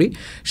ব্যবহার করি,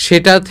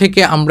 সেটা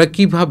থেকে আমরা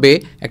কিভাবে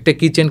একটা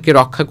কিচেনকে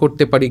রক্ষা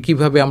করতে পারি,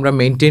 কিভাবে আমরা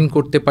মেনটেন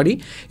করতে পারি,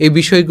 এই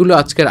বিষয়গুলো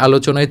আজকের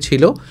আলোচনায়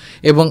ছিল।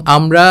 এবং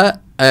আমরা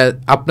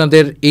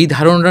আপনাদের এই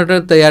ধারণাটা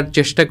দেওয়ার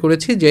চেষ্টা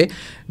করেছি যে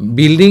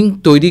বিল্ডিং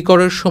তৈরি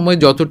করার সময়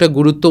যতটা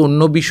গুরুত্ব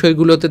অন্য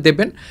বিষয়গুলোতে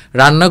দেবেন,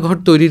 রান্নাঘর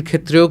তৈরির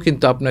ক্ষেত্রেও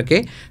কিন্তু আপনাকে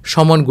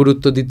সমান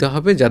গুরুত্ব দিতে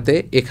হবে, যাতে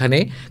এখানে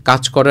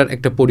কাজ করার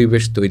একটা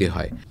পরিবেশ তৈরি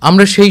হয়।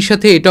 আমরা সেই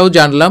সাথে এটাও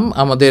জানলাম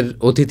আমাদের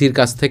অতিথির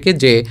কাছ থেকে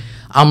যে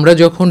আমরা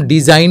যখন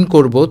ডিজাইন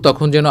করব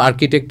তখন যেন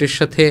আর্কিটেক্টের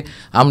সাথে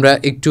আমরা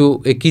একটু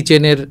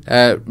কিচেনের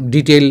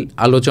ডিটেল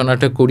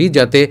আলোচনাটা করি,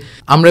 যাতে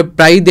আমরা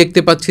প্রায়ই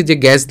দেখতে পাচ্ছি যে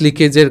গ্যাস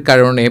লিকেজের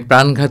কারণে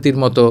প্রাণঘাতীর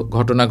মতো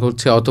ঘটনা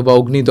ঘটছে অথবা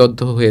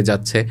অগ্নিদগ্ধ হয়ে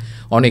যাচ্ছে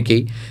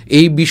অনেকেই।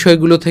 এই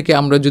বিষয়গুলো থেকে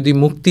আমরা যদি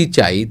মুক্তি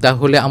চাই,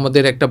 তাহলে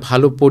আমাদের একটা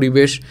ভালো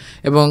পরিবেশ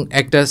এবং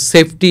একটা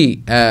সেফটি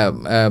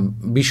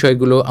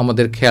বিষয়গুলো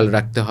আমাদের খেয়াল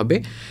রাখতে হবে,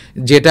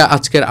 যেটা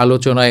আজকের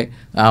আলোচনায়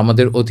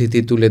আমাদের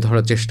অতিথি তুলে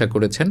ধরার চেষ্টা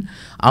করেছেন।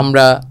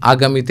 আমরা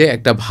আগামীতে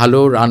একটা ভালো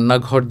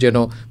রান্নাঘর যেন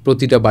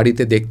প্রতিটা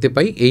বাড়িতে দেখতে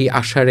পাই, এই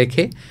আশা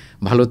রেখে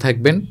ভালো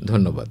থাকবেন।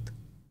 ধন্যবাদ।